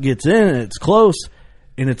buck gets in, and it's close,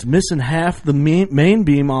 and it's missing half the main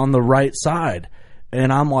beam on the right side.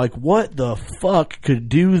 And I'm like, what the fuck could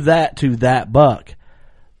do that to that buck?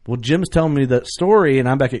 Well, Jim's telling me that story, and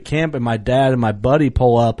I'm back at camp, and my dad and my buddy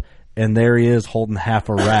pull up, and there he is holding half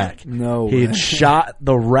a rack. No He way. had shot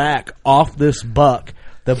the rack off this buck.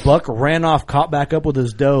 The buck ran off, caught back up with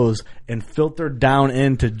his does, and filtered down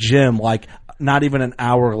into Jim like not even an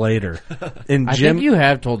hour later. And I Jim, think you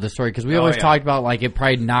have told this story because we always talked about like it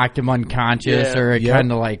probably knocked him unconscious or it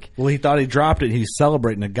kind of like. Well, he thought he dropped it. He's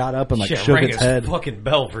celebrating. It got up and like shit, shook rang its his head. fucking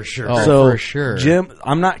bell for sure. Oh, So for sure. Jim,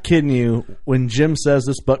 I'm not kidding you. When Jim says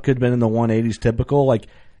this buck could have been in the 180s typical, like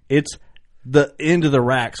it's the end of the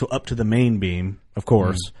rack, so up to the main beam, of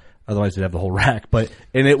course. Otherwise, they'd have the whole rack.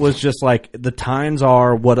 And it was just like the tines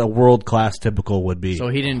are what a world class typical would be. So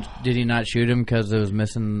he didn't? Did he not shoot him because it was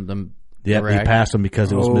missing the Yep, he rack. passed him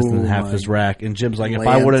because it was missing half my his rack. And Jim's like, if I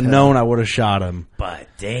land would have tail. known, I would have shot him. But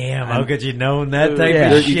damn, how could you known that type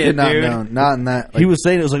Yeah. of You shit, could not dude? know. Not in that. He was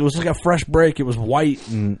saying it was like a fresh break. It was white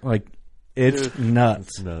and like it's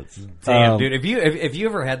nuts. Nuts. Damn, dude. If you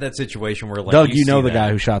ever had that situation where like Doug, you know see the that- guy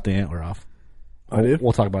who shot the antler off. I do?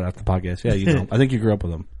 We'll talk about it after the podcast. Yeah, you know. I think you grew up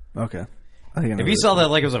with him. Okay. I think I know If you this. saw that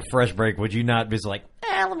like it was a fresh break, would you not be like,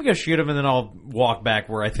 let me go shoot him and then I'll walk back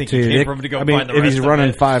where I think he Dude, came from to go I mean, find the if rest he's of running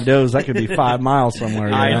it? 5 does, that could be 5 miles somewhere.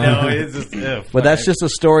 You I know. It's just, But that's just a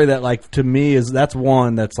story that, like, to me, that's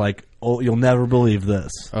one that's like, oh, you'll never believe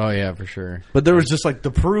this. Oh yeah, for sure. But there was just like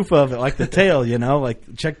the proof of it, like the tail, you know,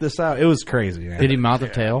 like check this out. It was crazy, man. Did he mount the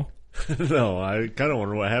tail? No, I kind of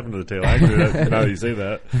wonder what happened to the tail. Actually, now that you say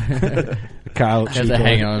that. Kyle Has it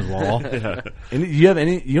hanging on his wall? And you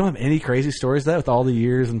don't have any crazy stories that with all the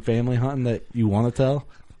years and family hunting that you want to tell?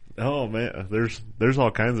 Oh man, there's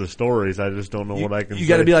all kinds of stories. I just don't know what I can. You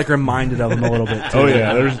got to say. be like reminded of them a little bit. Too. Oh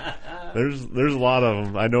yeah, there's a lot of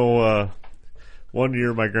them. I know. One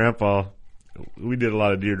year, my grandpa, we did a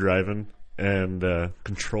lot of deer driving and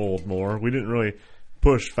controlled more. We didn't really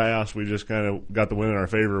push fast. We just kind of got the wind in our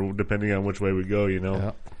favor, depending on which way we go. You know.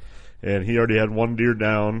 Yep. And he already had one deer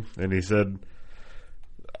down, and he said,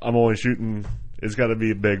 "I'm only shooting. It's got to be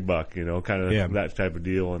a big buck, you know, kind of that type of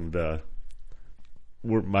deal." And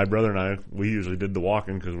my brother and I, we usually did the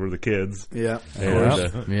walking because we're the kids. Yeah.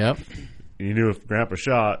 And, Yep. you knew if Grandpa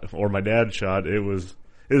shot or my dad shot, it was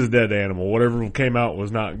a dead animal. Whatever came out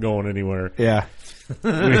was not going anywhere. Yeah.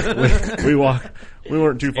 We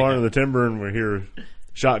weren't too far into the timber, and we hear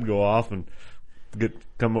shot go off and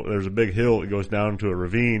come up. There's a big hill that goes down to a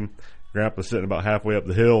ravine. Grandpa's sitting about halfway up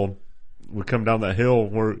the hill. We come down that hill.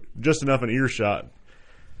 We're just enough an earshot.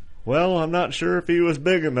 Well, I'm not sure if he was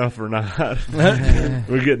big enough or not.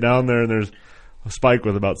 We get down there, and there's a spike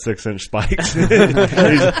with about 6-inch spikes.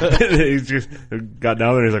 he's just got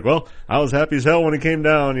down there. He's like, "Well, I was happy as hell when he came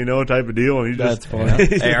down," you know, type of deal. And he That's just, funny.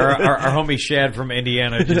 Hey, our homie Shad from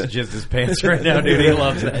Indiana just jizzed his pants right now, dude. He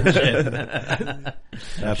loves that shit.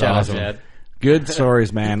 That's Shout out, awesome. Shad. Good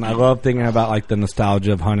stories, man. I love thinking about like the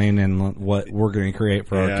nostalgia of hunting and what we're going to create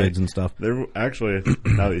for our kids and stuff. There actually,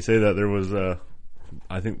 now that you say that, there was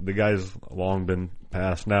I think the guy's long been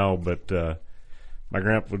passed now, but my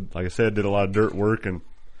grandpa, like I said, did a lot of dirt work, and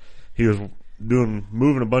he was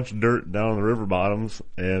moving a bunch of dirt down the river bottoms,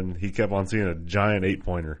 and he kept on seeing a giant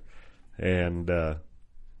 8-pointer, and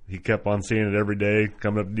he kept on seeing it every day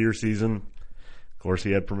coming up deer season. Of course,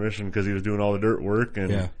 he had permission because he was doing all the dirt work, and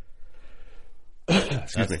Yeah.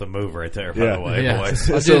 That's the move right there, by Yeah. the way, Yeah. boys.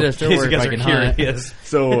 I'll So, do this in case dirt you work guys if I are can hunt. curious.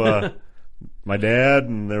 So my dad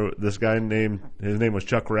and this guy his name was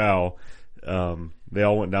Chuck Rao. They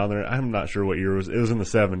all went down there. I'm not sure what year it was. It was in the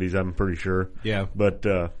 70s, I'm pretty sure. Yeah. But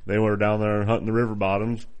they were down there hunting the river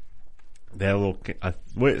bottoms. They had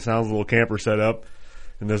it sounds a little camper set up.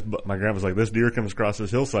 And my grandpa's like, "This deer comes across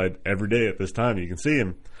this hillside every day at this time. You can see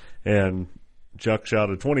him." And Chuck shot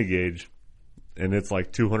a 20 gauge. And it's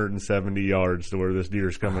like 270 yards to where this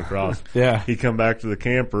deer's coming across. Yeah. He come back to the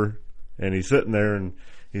camper, and he's sitting there, and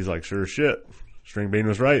he's like, "Sure as shit, String Bean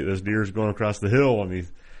was right. This deer's going across the hill, and he's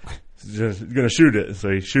just going to shoot it."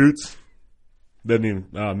 So he shoots, doesn't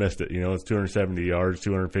even missed it. You know, it's 270 yards,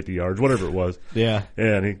 250 yards, whatever it was. Yeah.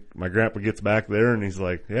 And my grandpa gets back there, and he's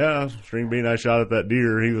like, "Yeah, String Bean, I shot at that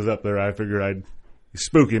deer. He was up there. I figured I'd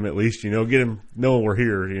spook him at least, you know, get him knowing we're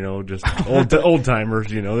here, you know, just old timers,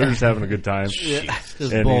 you know, they're just having a good time." Just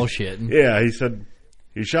And bullshitting. he said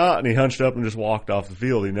he shot and he hunched up and just walked off the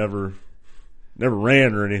field. He never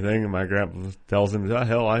ran or anything. And my grandpa tells him, "Oh,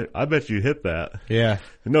 hell, I bet you hit that." Yeah.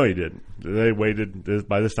 No, he didn't. They waited.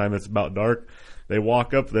 By this time, it's about dark. They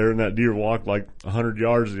walk up there, and that deer walked like 100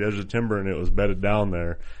 yards to the edge of timber, and it was bedded down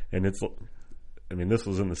there. And this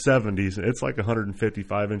was in the 70s. It's like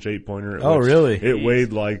 155-inch 8-pointer. Oh, really? It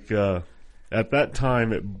weighed like at that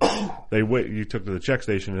time. You took to the check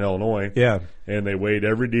station in Illinois. Yeah. And they weighed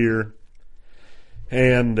every deer,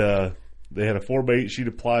 and they had a 4x8 sheet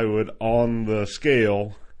of plywood on the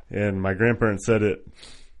scale. And my grandparents said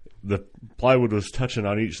the plywood was touching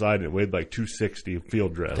on each side, and it weighed like 260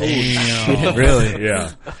 field dress. Really?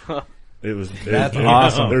 Yeah. It was That's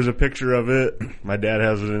awesome. There's a picture of it. My dad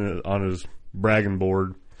has it on his bragging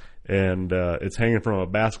board, and it's hanging from a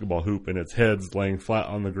basketball hoop, and its head's laying flat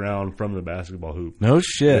on the ground from the basketball hoop. No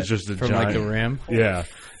shit. It's just a From giant, like the rim. Yeah,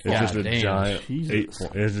 it's just a damn. giant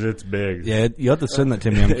 8-point. It's big. Yeah, you have to send that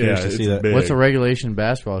to me. I'm curious Yeah, to see it's that. big. What's a regulation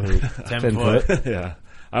basketball hoop? 10 10 foot. foot. Yeah,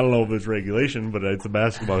 I don't know if it's regulation, but it's a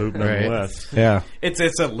basketball hoop nonetheless. Yeah. It's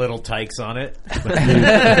a little tykes on it.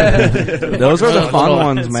 Those are the fun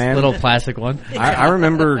ones, man. Little plastic one. I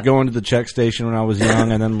remember going to the check station when I was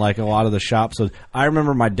young, and then like a lot of the shops. So I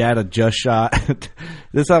remember my dad had just shot.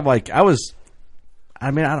 This time, like I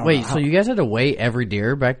don't know. Wait, so you guys had to weigh every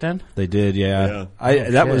deer back then? They did, yeah.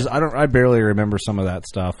 I barely remember some of that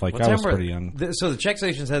stuff. Like I was pretty young. So the check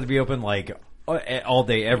stations had to be open like all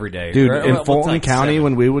day, every day. Dude, Or, in well, Fulton like County 7.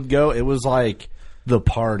 when we would go, it was like the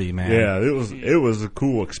party, man. Yeah, it was a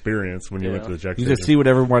cool experience when you went to the check You station. just see what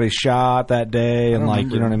everybody shot that day, and like,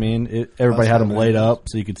 you know what I mean? Everybody had them laid up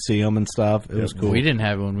so you could see them and stuff. It was cool. We didn't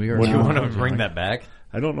have it when we were. Do you young. want to bring that back?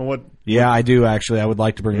 I don't know what. Yeah, I do actually. I would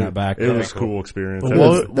like to bring that back. It was a cool experience. Well,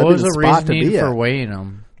 What that'd was be the the spot to reasoning be for at. weighing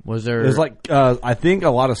them? Was there? It was like I think a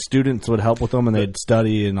lot of students would help with them, and they'd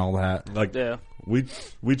study and all that. Like Yeah.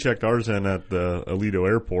 we checked ours in at the Aledo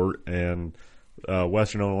Airport, and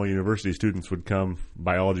Western Illinois University students would come,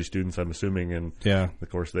 biology students, I'm assuming, and Yeah. of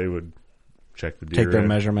course they would check the deer, Take their in,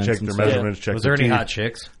 measurements check and their stuff. measurements, check. Was their there any teeth. hot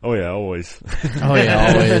chicks? Oh yeah, always. oh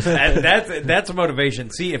yeah, always. That's a motivation.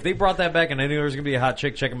 See, if they brought that back and I knew there was going to be a hot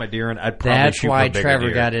chick checking my deer, and I'd probably That's shoot why for a bigger Trevor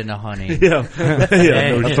deer. got into hunting. yeah,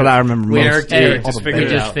 That's what I remember We most. just figured it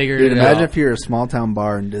just out. figured Dude, it imagine out. if you're a small town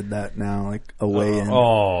bar and did that now, like a weigh in.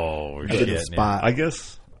 Oh to shit! the yeah. spot. I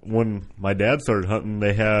guess when my dad started hunting,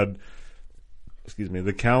 they had,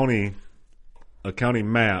 a county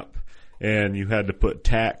map, and you had to put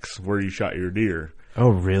tacks where you shot your deer. Oh,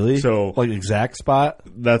 really? So- like exact spot?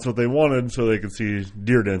 That's what they wanted, so they could see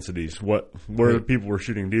deer densities, where people were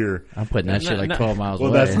shooting deer. I'm putting that shit like 12 miles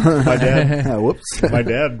Well, away. that's my dad. Whoops. My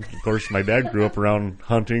dad, of course, grew up around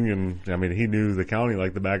hunting, and I mean, he knew the county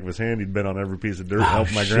like the back of his hand. He'd been on every piece of dirt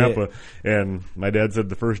helping my shit. grandpa. And my dad said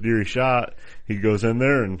the first deer he shot, he goes in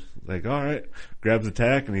there and like, all right, grabs a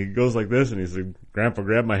tack, and he goes like this, and he said, "Grandpa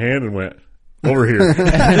grabbed my hand and went over here."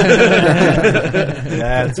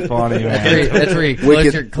 That's funny, man. That's where you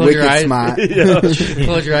close your eyes. smart.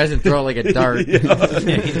 Close your eyes and throw it like a dart.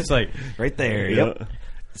 It's like Right there. Yeah. Yep.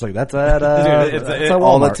 It's like that's at Dude, that's at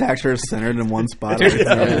All the Walmart. tacks are centered in one spot. Yeah,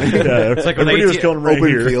 it's like when everybody the was killing right Open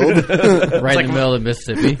here. field. Right in the middle of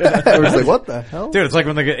Mississippi. I was like, what the hell? Dude, it's like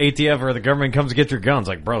when the ATF or the government comes to get your guns.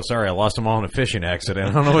 Like, bro, sorry, I lost them all in a fishing accident.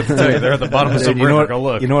 I don't know what to tell you. They're at the bottom of some You know river. what? Go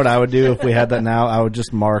look. You know what I would do if we had that now? I would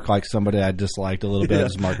just mark like somebody I disliked a little bit.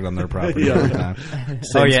 Just mark it on their property every time. Oh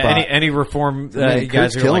Same yeah, spot. any reform Man, you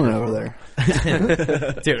guys Kurt's are killing like, it over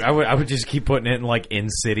there. dude, I would just keep putting it in like in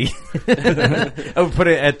city. I would put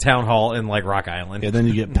it at town hall in like Rock Island. Yeah, then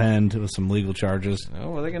you get penned with some legal charges.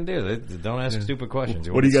 Oh, what are they gonna do? They don't ask stupid questions.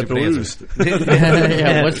 What do you got to want lose? stupid answers.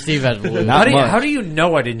 Yeah, what Steve has to lose? How do you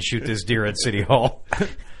know I didn't shoot this deer at City Hall?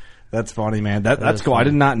 That's funny, man. That's cool. I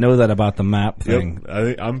did not know that about the map thing.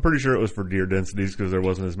 Yep. I'm pretty sure it was for deer densities because there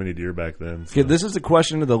wasn't as many deer back then. So. Okay, this is a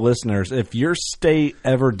question to the listeners. If your state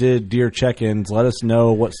ever did deer check-ins, let us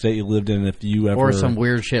know what state you lived in. If you ever Or some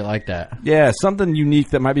weird shit like that. yeah, something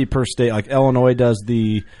unique that might be per state. Like Illinois does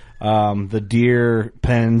the deer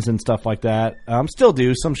pens and stuff like that. Still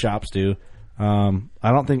do. Some shops do. I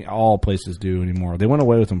don't think all places do anymore. They went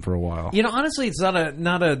away with them for a while. You know, honestly, it's not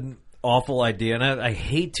an awful idea, and I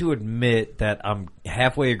hate to admit that I'm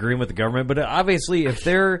halfway agreeing with the government, but obviously, if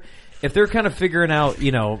they're kind of figuring out,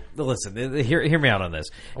 you know, listen, hear me out on this.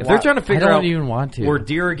 If they're trying to figure I don't out even want to. where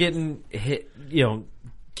deer are getting hit, you know,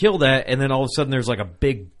 killed at, and then all of a sudden there's like a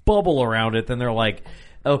big bubble around it, then they're like,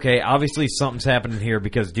 okay, obviously something's happening here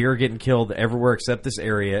because deer are getting killed everywhere except this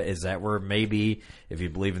area. Is that where maybe, if you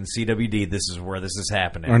believe in CWD, this is where this is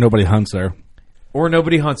happening? Or nobody hunts there. Or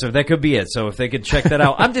nobody hunts there. That could be it. So if they could check that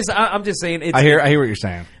out, I'm just saying. It's, I hear what you're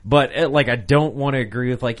saying. But like, I don't want to agree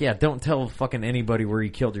with like, yeah, don't tell fucking anybody where you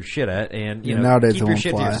killed your shit at, and you know, Nowadays keep it your won't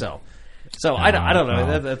shit fly. to yourself. So I don't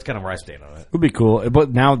know. That's kind of where I stand on it. It would be cool,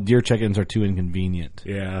 but now deer check-ins are too inconvenient.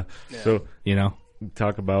 Yeah. So You know,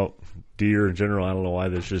 talk about deer in general. I don't know why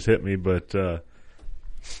this just hit me, but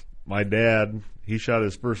my dad, he shot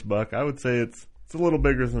his first buck. I would say it's a little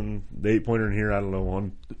bigger than the 8-pointer in here. I don't know,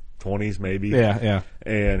 120s maybe. yeah.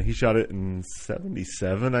 And he shot it in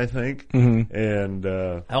 77, I think. Mm-hmm. And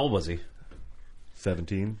How old was he?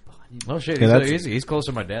 17. Oh shit, Yeah, that's- he's close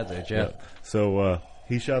to my dad's age. Yeah. So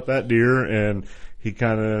he shot that deer, and he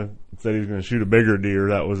kind of said he was going to shoot a bigger deer.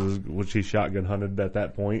 That was which he shotgun hunted at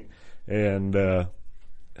that point, and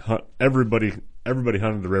everybody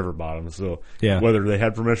hunted the river bottom. So Yeah. whether they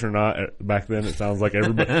had permission or not back then, it sounds like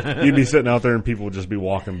everybody you'd be sitting out there and people would just be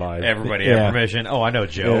walking by. Everybody Yeah. had permission. Oh, I know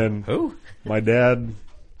Joe. And Who? my dad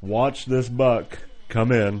watched this buck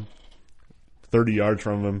come in 30 yards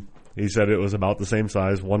from him. He said it was about the same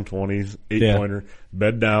size, 120s, 8-pointer,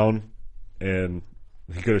 bed down, and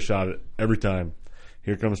he could have shot it every time.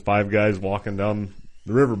 Here comes 5 guys walking down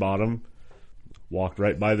the river bottom, walked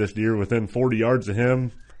right by this deer within 40 yards of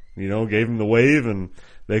him, gave him the wave, and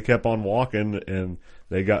they kept on walking, and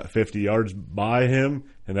they got 50 yards by him,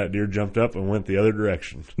 and that deer jumped up and went the other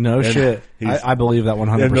direction. No And shit. I believe that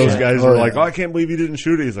 100%. And those guys were like, yeah. "Oh, I can't believe he didn't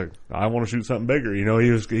shoot it." He's like, "I want to shoot something bigger."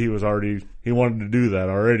 He was already, he wanted to do that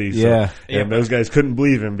already. So, Yeah. And those guys couldn't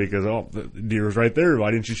believe him because, the deer was right there.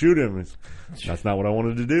 Why didn't you shoot him? That's not what I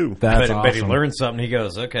wanted to do. That's But he awesome. learned something. He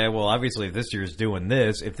goes, okay, well, obviously, if this deer is doing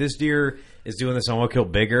this, if this deer is doing this, I want to kill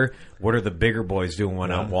bigger. What are the bigger boys doing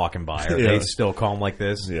when I'm walking by? Are Yeah. they still calm like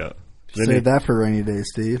this? Yeah. Then Save that for rainy days,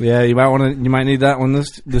 Steve. Yeah, you might need that one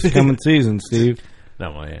this coming season, Steve.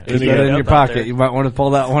 No, well, yeah. Keep that in your pocket. You might want to pull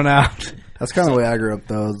that one out. That's kind of the way I grew up,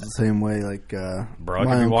 though. It's the same way. Like, Bro, I my could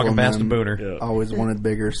be uncle walking and past a them booner. Yeah. always wanted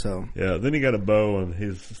bigger, so Yeah, then he got a bow, and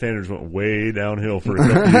his standards went way downhill for a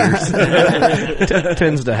couple years.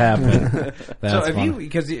 Tends to happen. That's So have fun. you,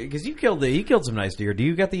 because you killed some nice deer. Do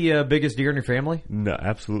you got the biggest deer in your family? No,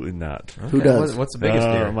 absolutely not. who does? What's the biggest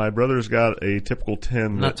deer? My brother's got a typical 10.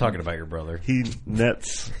 I'm not talking about your brother. He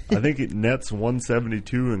nets, I think it nets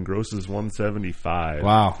 172 and grosses 175.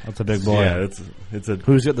 Wow, that's a big boy. Yeah, it's a.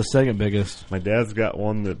 Who's got the second biggest? My dad's got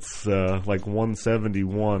one that's like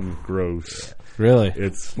 171 gross. Really?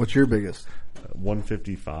 It's What's your biggest?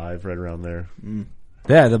 155, right around there.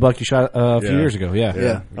 Yeah, the buck you shot a few Yeah. years ago. Yeah.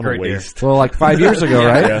 Yeah. I'm Great a deer. waste. Well, like 5 years ago,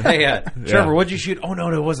 right? Yeah. Hey, Trevor, what'd you shoot? Oh, no,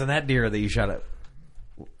 it wasn't that deer that you shot at.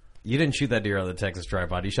 You didn't shoot that deer on the Texas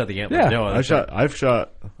tripod. You shot the antler. Yeah. doe on the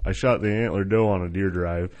I shot the antler doe on a deer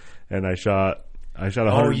drive, and I shot a Oh,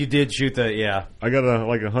 100. you did shoot the, yeah. I got a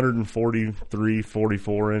 143,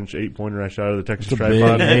 44 inch 8-pointer I shot out of the Texas It's a big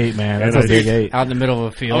tripod. 8, man. And That's a I- big 8. Out in the middle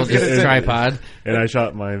of a field, was gonna just a say- tripod. And I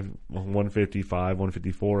shot my 155,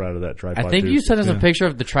 154 out of that tripod. I think too. you sent us a picture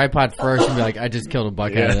of the tripod first and be like, I just killed a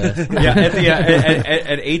buck out of this. Yeah, at the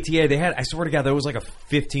at ATA they had. I swear to God, there was like a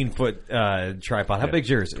 15-foot tripod. How big's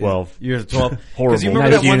yours? 12. Yours 12. Horrible. Because you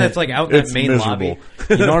remember Nice that one unit. that's like out in that It's main miserable. lobby.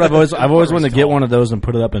 You know what I've always wanted to get tall. one of those and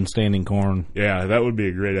put it up in standing corn. Yeah, that would be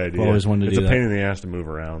a great idea. I've always wanted to it's do a that. pain in the ass to move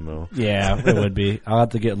around, though. Yeah, it would be. I'll have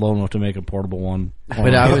to get low enough to make a portable one.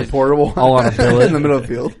 But I was Portable, all on a billet in the middle of the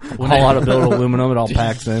field. all out of billet aluminum. It all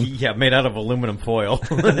packs in. Yeah, made out of aluminum foil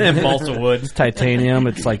and balsa wood. It's titanium.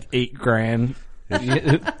 It's like $8,000.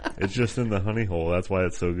 It's just in the honey hole. That's why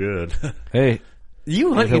it's so good. Hey,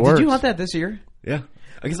 You If it did works. you hunt that this year? Yeah.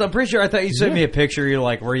 Because I'm pretty sure I thought you sent me a picture. You're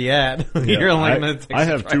like, where you at? You're like, in the Texas I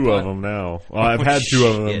have 2 tripod. of them now. Well, I've had 2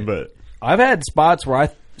 of shit. them, but I've had spots where I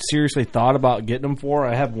seriously thought about getting them for.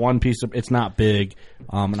 I have one piece of. It's not big,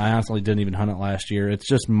 and I honestly didn't even hunt it last year. It's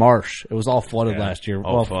just marsh. It was all flooded Yeah. last year.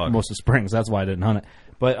 Oh, well, fuck. most of springs. That's why I didn't hunt it.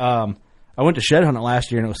 But I went to shed hunt it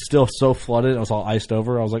last year, and it was still so flooded. It was all iced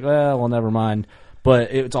over. I was like, well, never mind.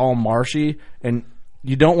 But it's all marshy, and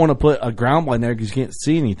you don't want to put a ground blind there because you can't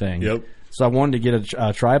see anything. Yep. So I wanted to get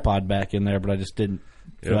a tripod back in there, but I just didn't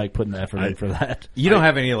feel Yep. like putting the effort in for that. You don't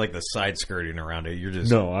have any like the side skirting around it. You're just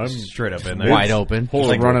No, I'm straight up in there. wide open. It's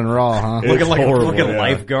like running raw, huh? It's Looking like horrible, a fucking yeah.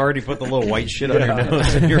 lifeguard. You put the little white shit on your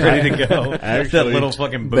nose and you're ready to go. that Actually, little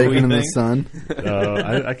fucking buoy Baking in the thing. sun.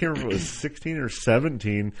 I can't remember if it was 16 or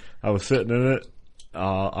 17. I was sitting in it.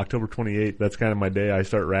 October 28th. That's kind of my day. I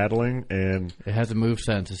start rattling, and It hasn't moved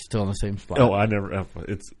since. It's still in the same spot. I never.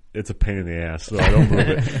 It's a pain in the ass, so I don't move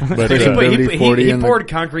it. But He, put- he, 40 he in the- poured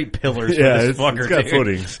concrete pillars for yeah, this it's fucker. got dude.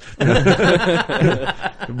 footings.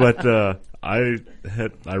 But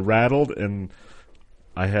I rattled, and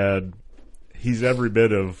he's every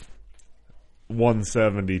bit of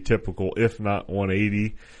 170 typical, if not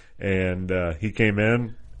 180, and he came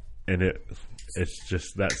in, and it's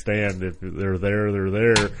just that stand. If they're there, they're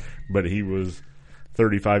there. But he was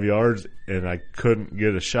 35 yards, and I couldn't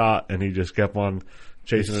get a shot, and he just kept on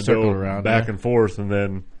chasing the Just circled doe around, back yeah. and forth, and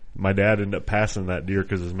then my dad ended up passing that deer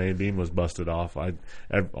because his main beam was busted off.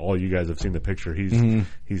 All you guys have seen the picture.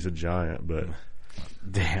 He's a giant, but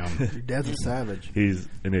Damn. Your dad's a savage. he's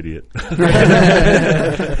an idiot. I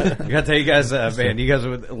gotta tell you guys, man, you guys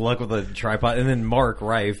with luck with a tripod, and then Mark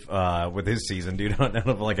Rife with his season, dude, out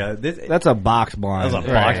of like That's a box blind. that was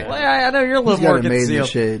a Right. box. I know you're a little He's more got it made in the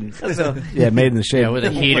concealed. shade. Yeah, made in the shade. Yeah, with a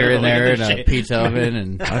heater in there and a pizza oven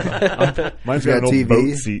and Mine's He's got an got old TV.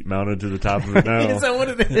 boat seat mounted to the top of it now. Is that what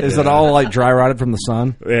it is? Is it all like dry rotted from the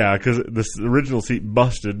sun? Yeah, because this original seat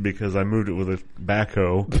busted because I moved it with a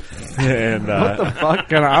backhoe, and the fuck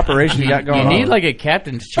kind of operation you got going You on? need like a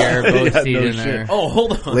captain's chair both seat in there. Oh,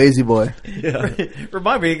 hold on. Lazy boy.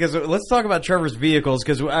 Remind me, because let's talk about Trevor's vehicles,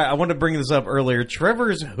 because I wanted to bring this up earlier.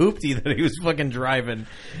 Trevor's hoopty that he was fucking driving.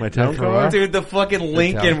 My town car? Dude, the fucking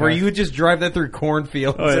Lincoln, car. where you would just drive that through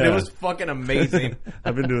cornfields, Oh, and it yeah. was fucking amazing.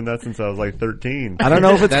 I've been doing that since I was like 13. I don't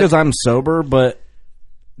know if it's because I'm sober, but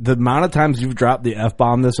the amount of times you've dropped the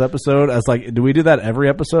F-bomb this episode, I was like, do we do that every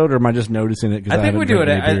episode, or am I just noticing it because I think we do it.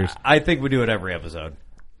 Beers? I think we do it every episode.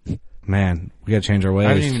 Man, we got to change our ways.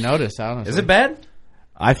 I didn't even notice, honestly. Is it bad?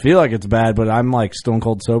 I feel like it's bad, but I'm like stone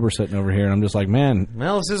cold sober sitting over here, and I'm just like, man,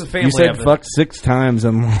 Well, this is a family you said episode. fuck 6 times,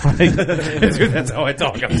 and like, Dude, that's how I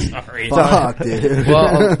talk. I'm sorry. Fuck, dude.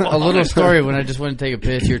 Well, a little story. When I just went to take a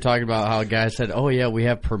piss, you were talking about how a guy said, "Oh yeah, we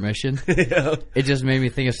have permission." It just made me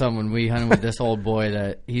think of something when we hunted with this old boy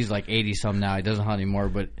that he's like 80-some now. He doesn't hunt anymore,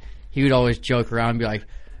 but he would always joke around and be like,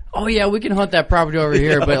 "Oh yeah, we can hunt that property over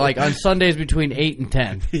here, but like on Sundays between 8 and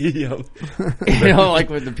 10." Yep. You know, like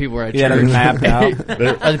when the people were at yeah, church. mapped out.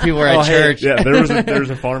 Other people were at church. Yeah, there's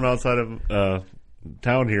a farm outside of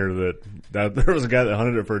town here that there was a guy that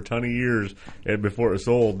hunted it for a ton of years and before it was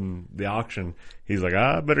sold in the auction. He's like,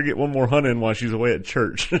 I better get one more hunt in while she's away at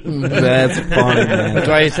church. That's funny, man. That's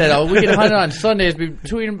why he said, "Oh, we can hunt it on Sundays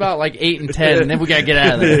between about like 8 and 10, and then we gotta get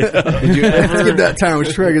out of there." Did you Let's ever, get that time with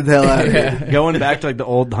Shrek the hell out of here. going back to like the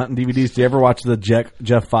old hunting DVDs, did you ever watch the Jeff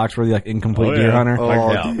Foxworthy like Incomplete Deer Hunter?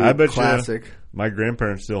 Oh, dude, I bet classic. my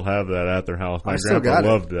grandparents still have that at their house. My I still grandpa got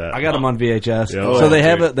it. loved that. I got him on VHS. Yeah, so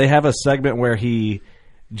okay. they have a segment where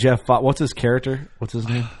what's his character? What's his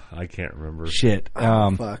name? I can't remember. Shit.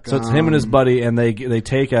 fuck. So it's him and his buddy, and they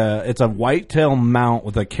take it's a whitetail mount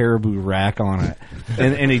with a caribou rack on it,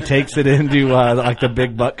 and he takes it into like the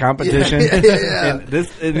big buck competition. Yeah. And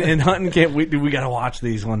this in hunting camp, we got to watch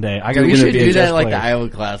these one day. I got to We get a should VHS do that at, like player. the Iowa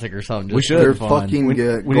Classic or something. Just We should. for They're fun. fucking we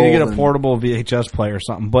good. need to get a golden. portable VHS player or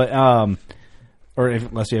something, but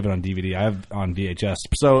unless you have it on DVD, I have on VHS.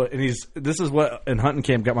 So and this is what in hunting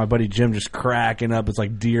camp got my buddy Jim just cracking up. It's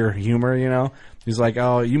like deer humor, you know. He's like,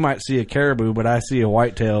 "Oh, you might see a caribou, but I see a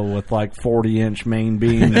whitetail with like 40-inch main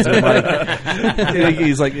beams." And like,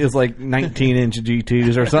 he's like, it's like 19-inch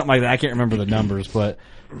G2s or something like that. I can't remember the numbers, but.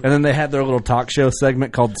 And then they had their little talk show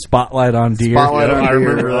segment called Spotlight on Deer. Spotlight Yeah, on I deer.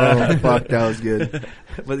 remember that. Oh, fuck, that was good.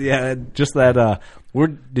 But yeah, just that.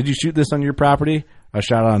 Did you shoot this on your property? I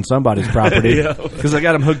shot it on somebody's property because I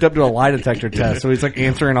got him hooked up to a lie detector test. So he's like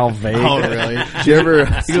answering all vague. Oh, really? Did you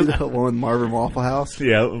ever see the one with Marvin Waffle House?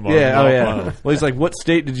 Yeah. Yeah, oh yeah. Well, he's like, "What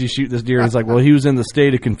state did you shoot this deer?" He's like, "Well, he was in the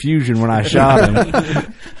state of confusion when I shot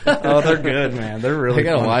him." Oh, they're good, man. They're really. I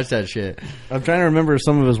gotta fun. watch that shit. I'm trying to remember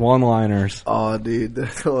some of his one-liners. Oh, dude,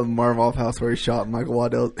 the Marvin Waffle House where he shot Michael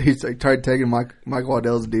Waddell. He's like tried taking Michael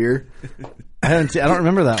Waddell's deer. I don't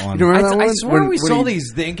remember that one. You remember that I one? swear we When saw he-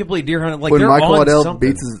 the incomplete deer hunt. Like when they're Michael on Waddell something.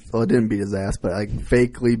 beats his, well, didn't beat like ass, but like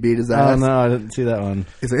fakely beat his Oh ass. no, I didn't see that one.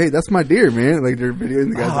 He's like, "Hey, that's my deer, man!" Like they're videoing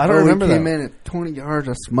the guys. Oh, like, I don't he remember came that. in at 20 yards.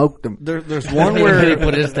 I smoked him. There's one Did he where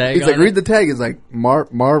put his tag He's like, on "Read it? the tag." He's like,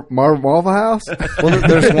 Marvin Waffle House." well,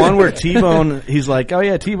 there's one where T-Bone, he's like, "Oh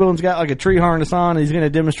yeah, T-Bone's got like a tree harness on. And he's going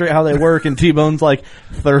to demonstrate how they work." And T-Bone's like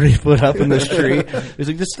 30 foot up in this tree. He's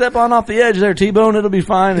like, "Just step on off the edge there, T-Bone. It'll be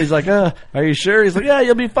fine." And he's like, "Are you sure?" He's like, "Yeah,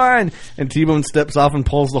 you'll be fine." And T-Bone steps off and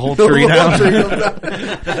pulls the whole tree down.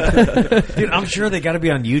 Dude, I'm sure they got to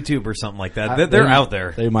be on YouTube or something like that. They're out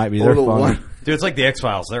there. They might be. They're Little funny. one. Dude, it's like the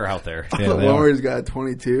X-Files. They're out there. Yeah, The they one are. where he's got a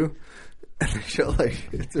 22. And they show like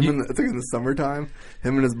it's him it's like in the summertime,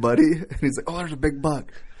 him and his buddy, and he's like, "Oh, there's a big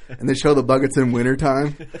buck." And they show the buck it's in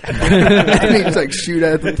wintertime. And he's like shoot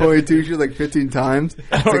at the 22, shoot like 15 times.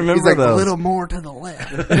 I don't remember he's like, those. "A little more to the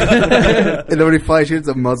left." And then when he finally shoots,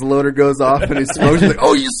 a muzzleloader goes off and he smokes. He's like,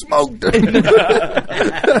 "Oh, you smoked him."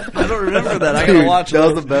 I don't remember that. I gotta Dude, watch that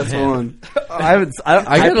was those. the best one. I haven't.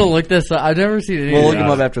 I gotta look this up. I've never seen it. We'll look him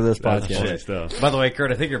up after this That's podcast. funny stuff. By the way,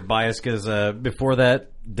 Kurt, I think you're biased because before that,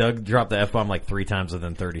 Doug dropped the F-bomb like 3 times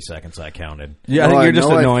within 30 seconds. I counted. Yeah, I think you're just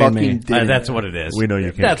know I annoying fucking me. didn't. That's what it is. We know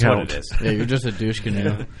you can't That's count. what it is. Yeah, you're just a douche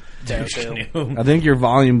canoe. I think your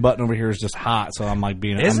volume button over here is just hot, so I'm like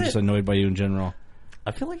Is I'm it? just annoyed by you in general.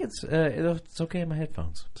 I feel like it's okay in my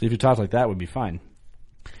headphones. See, if you talk like that, would be fine.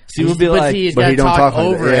 Steve would be but like, see, he's but got he to don't talk talk like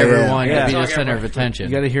over that. Yeah, everyone yeah. to be Talk the center of everyone. attention.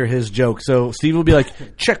 you got to hear his joke. So Steve will be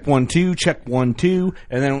like, check 1 2, check 1 2,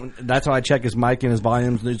 and then that's how I check his mic and his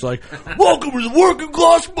volumes. And he's like, "Welcome to the working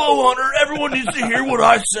class bow hunter. Everyone needs to hear what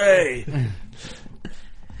I say."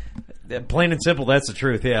 Plain and simple, that's the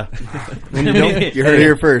truth, yeah. When you don't, You heard it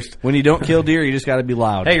here first. when you don't kill deer, you just got to be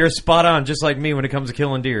loud. Hey, you're spot on, just like me when it comes to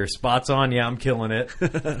killing deer. Spots on, yeah, I'm killing it.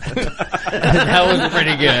 That was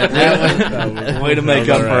pretty good. That was Way to make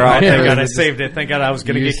up for Oh, all. thank God I saved it. Thank God I was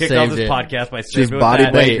going to You get kicked off saved this it. podcast by Just saving body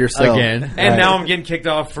that. bag yourself. again. And now I'm getting kicked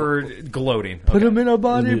off for gloating. Put him in a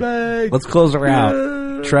body bag. Let's close her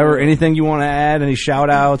out. Trevor, anything you want to add? Any shout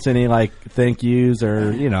outs? Any like thank yous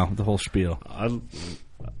or the whole spiel?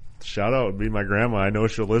 Shout out would be my grandma. I know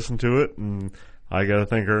she'll listen to it, and I got to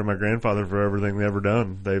thank her and my grandfather for everything they've ever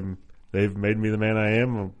done. They've made me the man I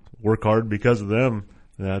am. I work hard because of them.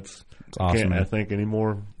 That's awesome, Can't man. thank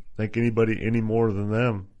anybody any more than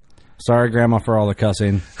them. Sorry, Grandma, for all the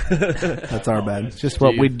cussing. That's our bad. It's just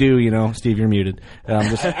what we do, Steve, you're muted.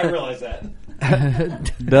 I realize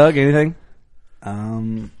that. Doug, anything?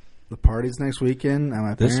 The party's next weekend at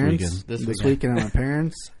my This parents. weekend. This weekend at my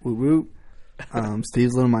parents. Whoop whoop.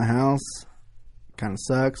 Steve's living in my house. Kind of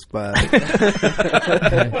sucks, but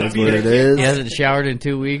that's what it is. He hasn't showered in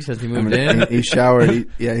 2 weeks since he moved in. He showered.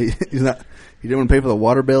 He's not. He didn't want to pay for the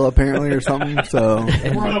water bill apparently or something. So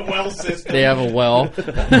We're on a well system. They have a well. still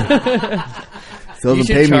You doesn't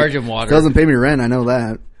should pay charge me. him water. Still doesn't pay me rent. I know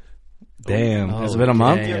that. Damn. Has it been a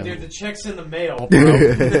month? damn. Dude, the check's in the mail, bro.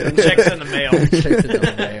 The check's in the mail. Checks in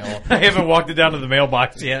the mail. I haven't walked it down to the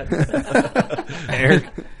mailbox yet. Eric?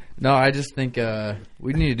 No, I just think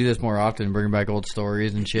we need to do this more often, bring back old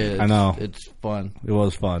stories and shit. I know. It's fun. It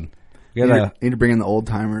was fun. You need to bring in the old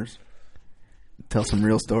timers. Tell some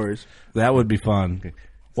real stories. That would be fun.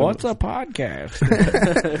 What's a podcast?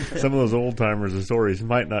 Some of those old timers and stories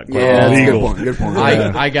might not quite Yeah, be that's a legal. Good point.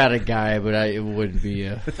 I got a guy, but it wouldn't be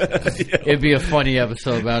it'd be a funny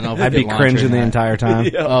episode, but I don't know if I'd we be could launch cringing or the not. entire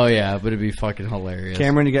time. Oh yeah, but it'd be fucking hilarious.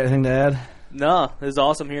 Cameron, you got anything to add? No, it was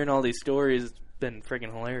awesome hearing all these stories. It's been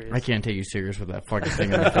freaking hilarious. I can't take you serious with that fucking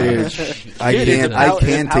thing. In the face. Dude, I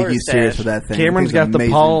can't take you serious with that thing. Cameron's That got thing's the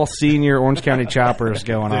amazing. Paul Senior Orange County Choppers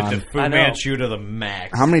going The on. Fu I know. Manchu to the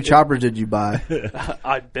max. How many choppers did you buy?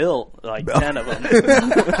 I built like 10 of them.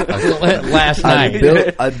 Last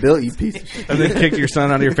night. I built you piece of shit. And then kicked your son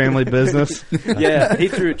out of your family business. Yeah, he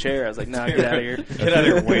threw a chair. I was like, "No, get out of here." Get out of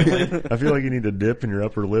here, Whaley. I feel like you need to dip in your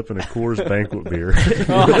upper lip in a Coors Banquet beer.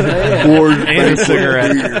 And a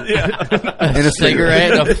cigarette. And a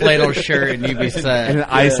Cigarette, a flannel shirt, and you be And set. an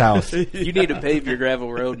ice house. You need to pave your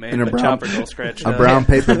gravel road, man. And a The brown- chopper don't scratch a brown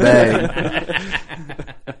paper bag.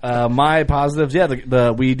 My positives,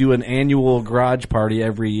 we do an annual garage party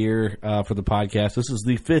every year for the podcast. This is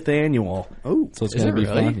the 5th annual. Oh, So it's Is going to it be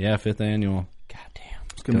really? fun. Yeah, 5th annual.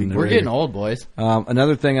 it's gonna be We're great. getting old, boys.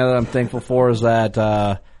 Another thing that I'm thankful for is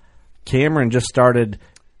that Cameron just started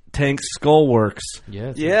Tank Skullworks.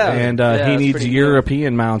 Yes. Yeah, And yeah, he it's needs pretty good.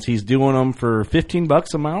 European mounts. He's doing them for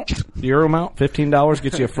 $15 a mount. Euro mount, $15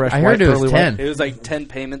 gets you a fresh. I heard white it was pearly 10. It was like 10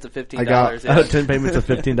 payments of $15. I got- yeah. 10 payments of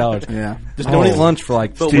 $15. Yeah. Just don't eat lunch for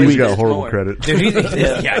like But 2 Steve's weeks. got horrible more. credit. Dude,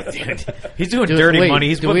 dude. He's doing dirty wait, money.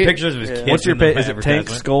 He's do putting we- pictures of his kids. What's your in the pay? Is it Tank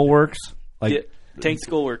advertisement. Skullworks? Like Yeah, Tank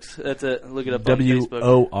Schoolworks. That's it. Look it up on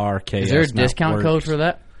Facebook. WORK. Is there a discount code for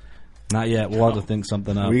that? Not yet. We'll have to think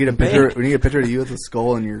something up. We get a picture. We need a picture of you with a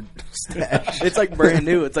skull in your stash. It's like brand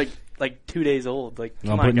new. It's like 2 days old. Like, I'm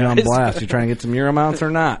come putting you on guys. blast. You trying to get some Euro mounts or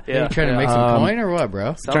not? Yeah, You trying to make some coin or what,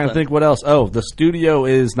 bro? Trying to think what else. Oh, the studio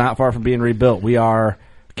is not far from being rebuilt. We are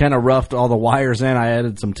kind of roughed all the wires in. I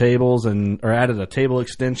added some tables or added a table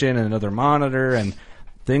extension and another monitor, and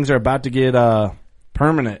things are about to get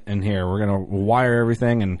permanent in here. We're gonna wire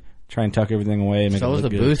everything and try and tuck everything away. Make So it was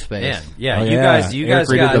look the good. booth space. Man, yeah, Oh, you yeah. guys Eric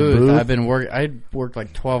redid got the Booth. booth. I worked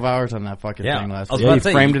like 12 hours on that fucking Yeah. thing last I was week. Yeah, about you to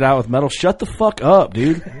say, framed it out with metal. Shut the fuck up,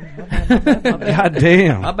 dude. God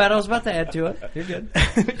damn. I bet I was about to add to it. You're good.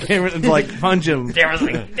 Cameron's like, punch him. Cameron's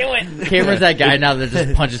like, do it. Cameron's that guy now that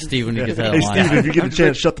just punches Steve when he gets out Hey, of Steve, line. if you get a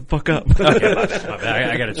chance, shut the fuck up. Okay, my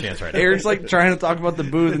bad. I got a chance right now. Eric's like trying to talk about the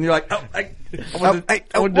booth, and you're like, I wanted to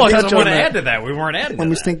Well, touch I on want to that. add to that. We weren't adding Let to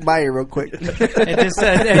me that. sneak by you real quick. It just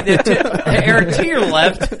said, Eric, to your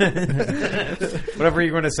left. Whatever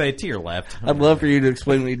you're going to say, to your left. I'd love for you to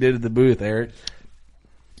explain what you did at the booth, Eric.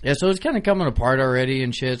 Yeah, so it's kind of coming apart already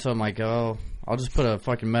and shit. So I'm like, oh, I'll just put a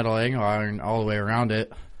fucking metal angle iron all the way around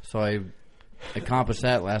it. So I accomplished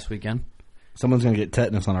that last weekend. Someone's going to get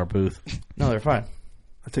tetanus on our booth. No, they're fine.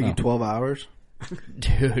 It took you 12 hours.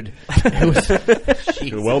 Dude, it was.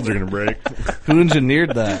 The welds are going to break. Who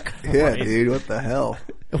engineered that? Yeah, dude. What the hell?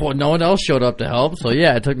 Well, no one else showed up to help, so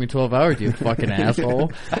yeah, it took me 12 hours, you fucking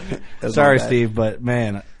asshole. That's Sorry, not bad. Steve, but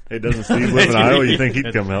man, Hey, doesn't Steve live in Iowa? You think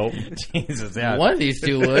he'd come help? Jesus, yeah. One of these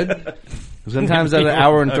two would. sometimes at an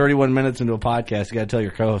hour and 31 minutes into a podcast, you got to tell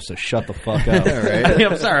your co-host to shut the fuck up. Right?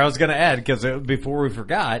 I'm sorry. I was going to add because before we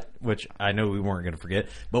forgot, which I know we weren't going to forget,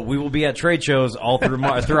 but we will be at trade shows all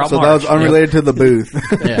throughout So March. that was unrelated to the booth.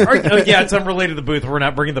 Yeah, it's unrelated to the booth. We're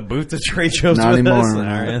not bringing the booth to trade shows Not with anymore. us. All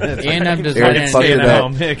right. And I'm Eric designing. fucked it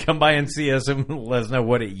up. Come by and see us and let us know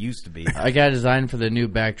what it used to be. I got a design for the new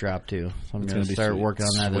backdrop too, so I'm going to start working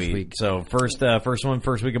on that this Sweet. week. So first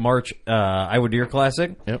week of March, Iowa Deer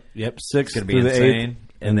Classic. Yep. 6th Gonna be through the insane. 8th.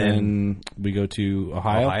 And then we go to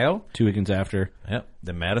Ohio. 2 weekends after. Yep.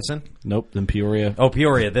 Then Madison. Nope. Then Peoria. Oh,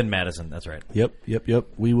 Peoria. Then Madison. That's right. Yep.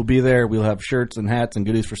 We will be there. We'll have shirts and hats and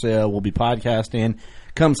goodies for sale. We'll be podcasting.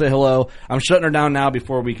 Come say hello. I'm shutting her down now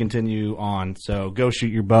before we continue on. So go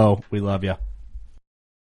shoot your bow. We love you.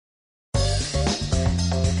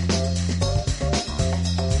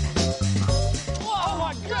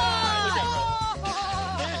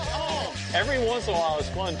 Every once in a while, it's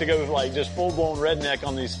fun to go like just full-blown redneck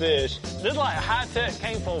on these fish. This is like high-tech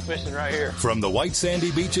cane pole fishing right here. From the white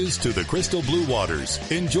sandy beaches to the crystal blue waters,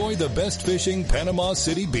 enjoy the best fishing Panama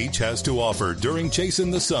City Beach has to offer during Chasing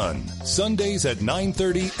the Sun. Sundays at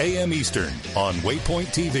 9:30 a.m. Eastern on Waypoint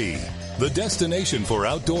TV, the destination for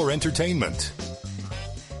outdoor entertainment.